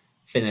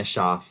finish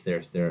off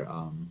their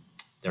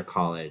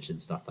college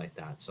and stuff like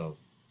that. So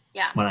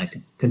yeah, when I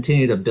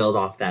continue to build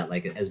off that,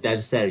 like as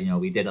Bev said,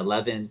 we did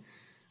 11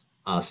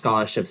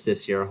 scholarships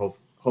this year.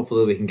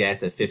 Hopefully we can get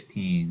to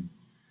 15.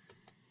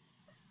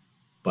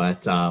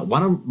 But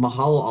want to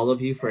mahalo all of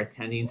you for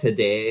attending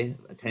today,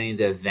 attending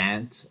the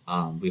event.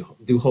 We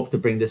do hope to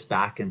bring this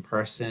back in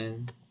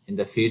person in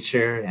the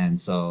future,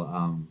 and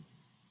so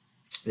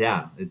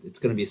yeah, it's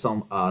going to be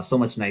so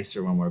much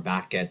nicer when we're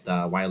back at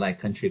the Wildlife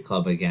Country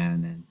Club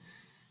again,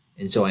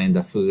 enjoying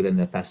the food and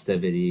the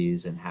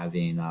festivities and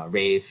having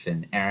Rafe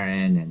and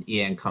Aaron and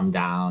Ian come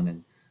down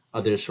and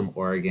others from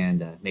Oregon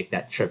to make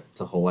that trip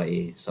to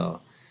Hawaii.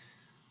 So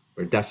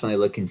we're definitely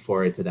looking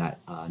forward to that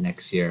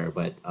next year.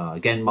 But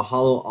again,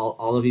 mahalo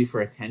all of you for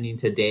attending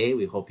today.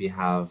 We hope you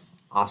have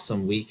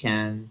awesome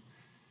weekend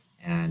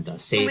and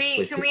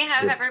safe. Can we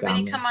have your everybody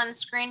family. come on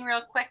screen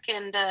real quick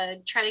and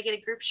try to get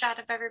a group shot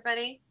of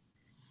everybody?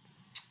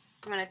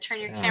 I'm going to turn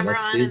your camera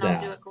on and I'll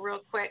do it real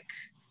quick.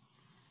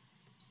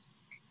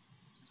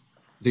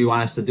 Do you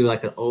want us to do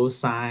like an O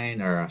sign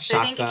or a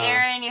shaka? I think,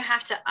 Aaron, you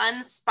have to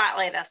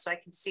unspotlight us so I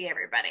can see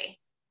everybody.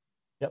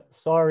 Yep.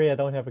 Sorry, I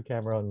don't have a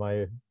camera on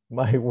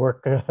my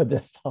work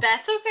desktop.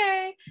 That's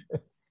okay.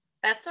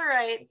 That's all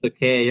right. It's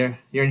okay.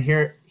 You're in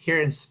here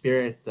in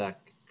spirit,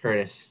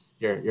 Curtis.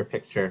 Your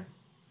picture.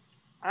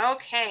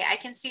 Okay, I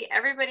can see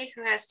everybody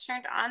who has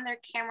turned on their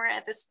camera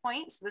at this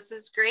point. So this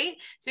is great.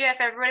 So yeah, if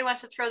everybody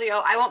wants to throw the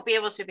O, I won't be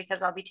able to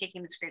because I'll be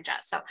taking the screenshot.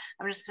 So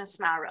I'm just gonna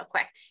smile real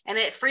quick. And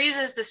it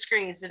freezes the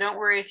screen, so don't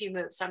worry if you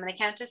move. So I'm gonna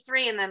count to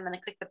 3 and then I'm gonna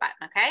click the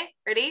button, okay?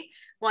 Ready?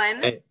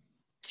 1,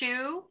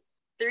 2,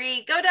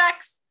 3, go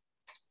Ducks!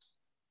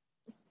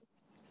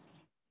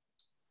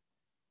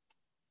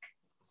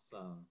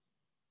 Awesome.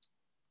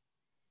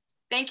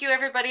 Thank you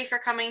everybody for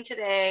coming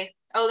today.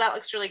 Oh, that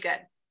looks really good.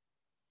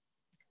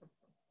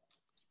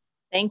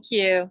 Thank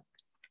you.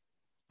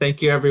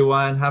 Thank you,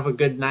 everyone. Have a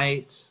good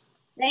night.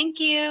 Thank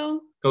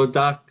you. Go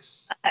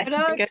Ducks. Go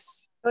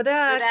Ducks. Go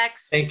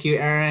Ducks. Thank you,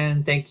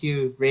 Aaron. Thank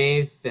you,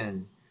 Rafe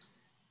and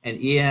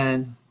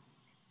Ian.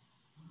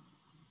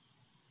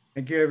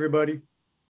 Thank you, everybody.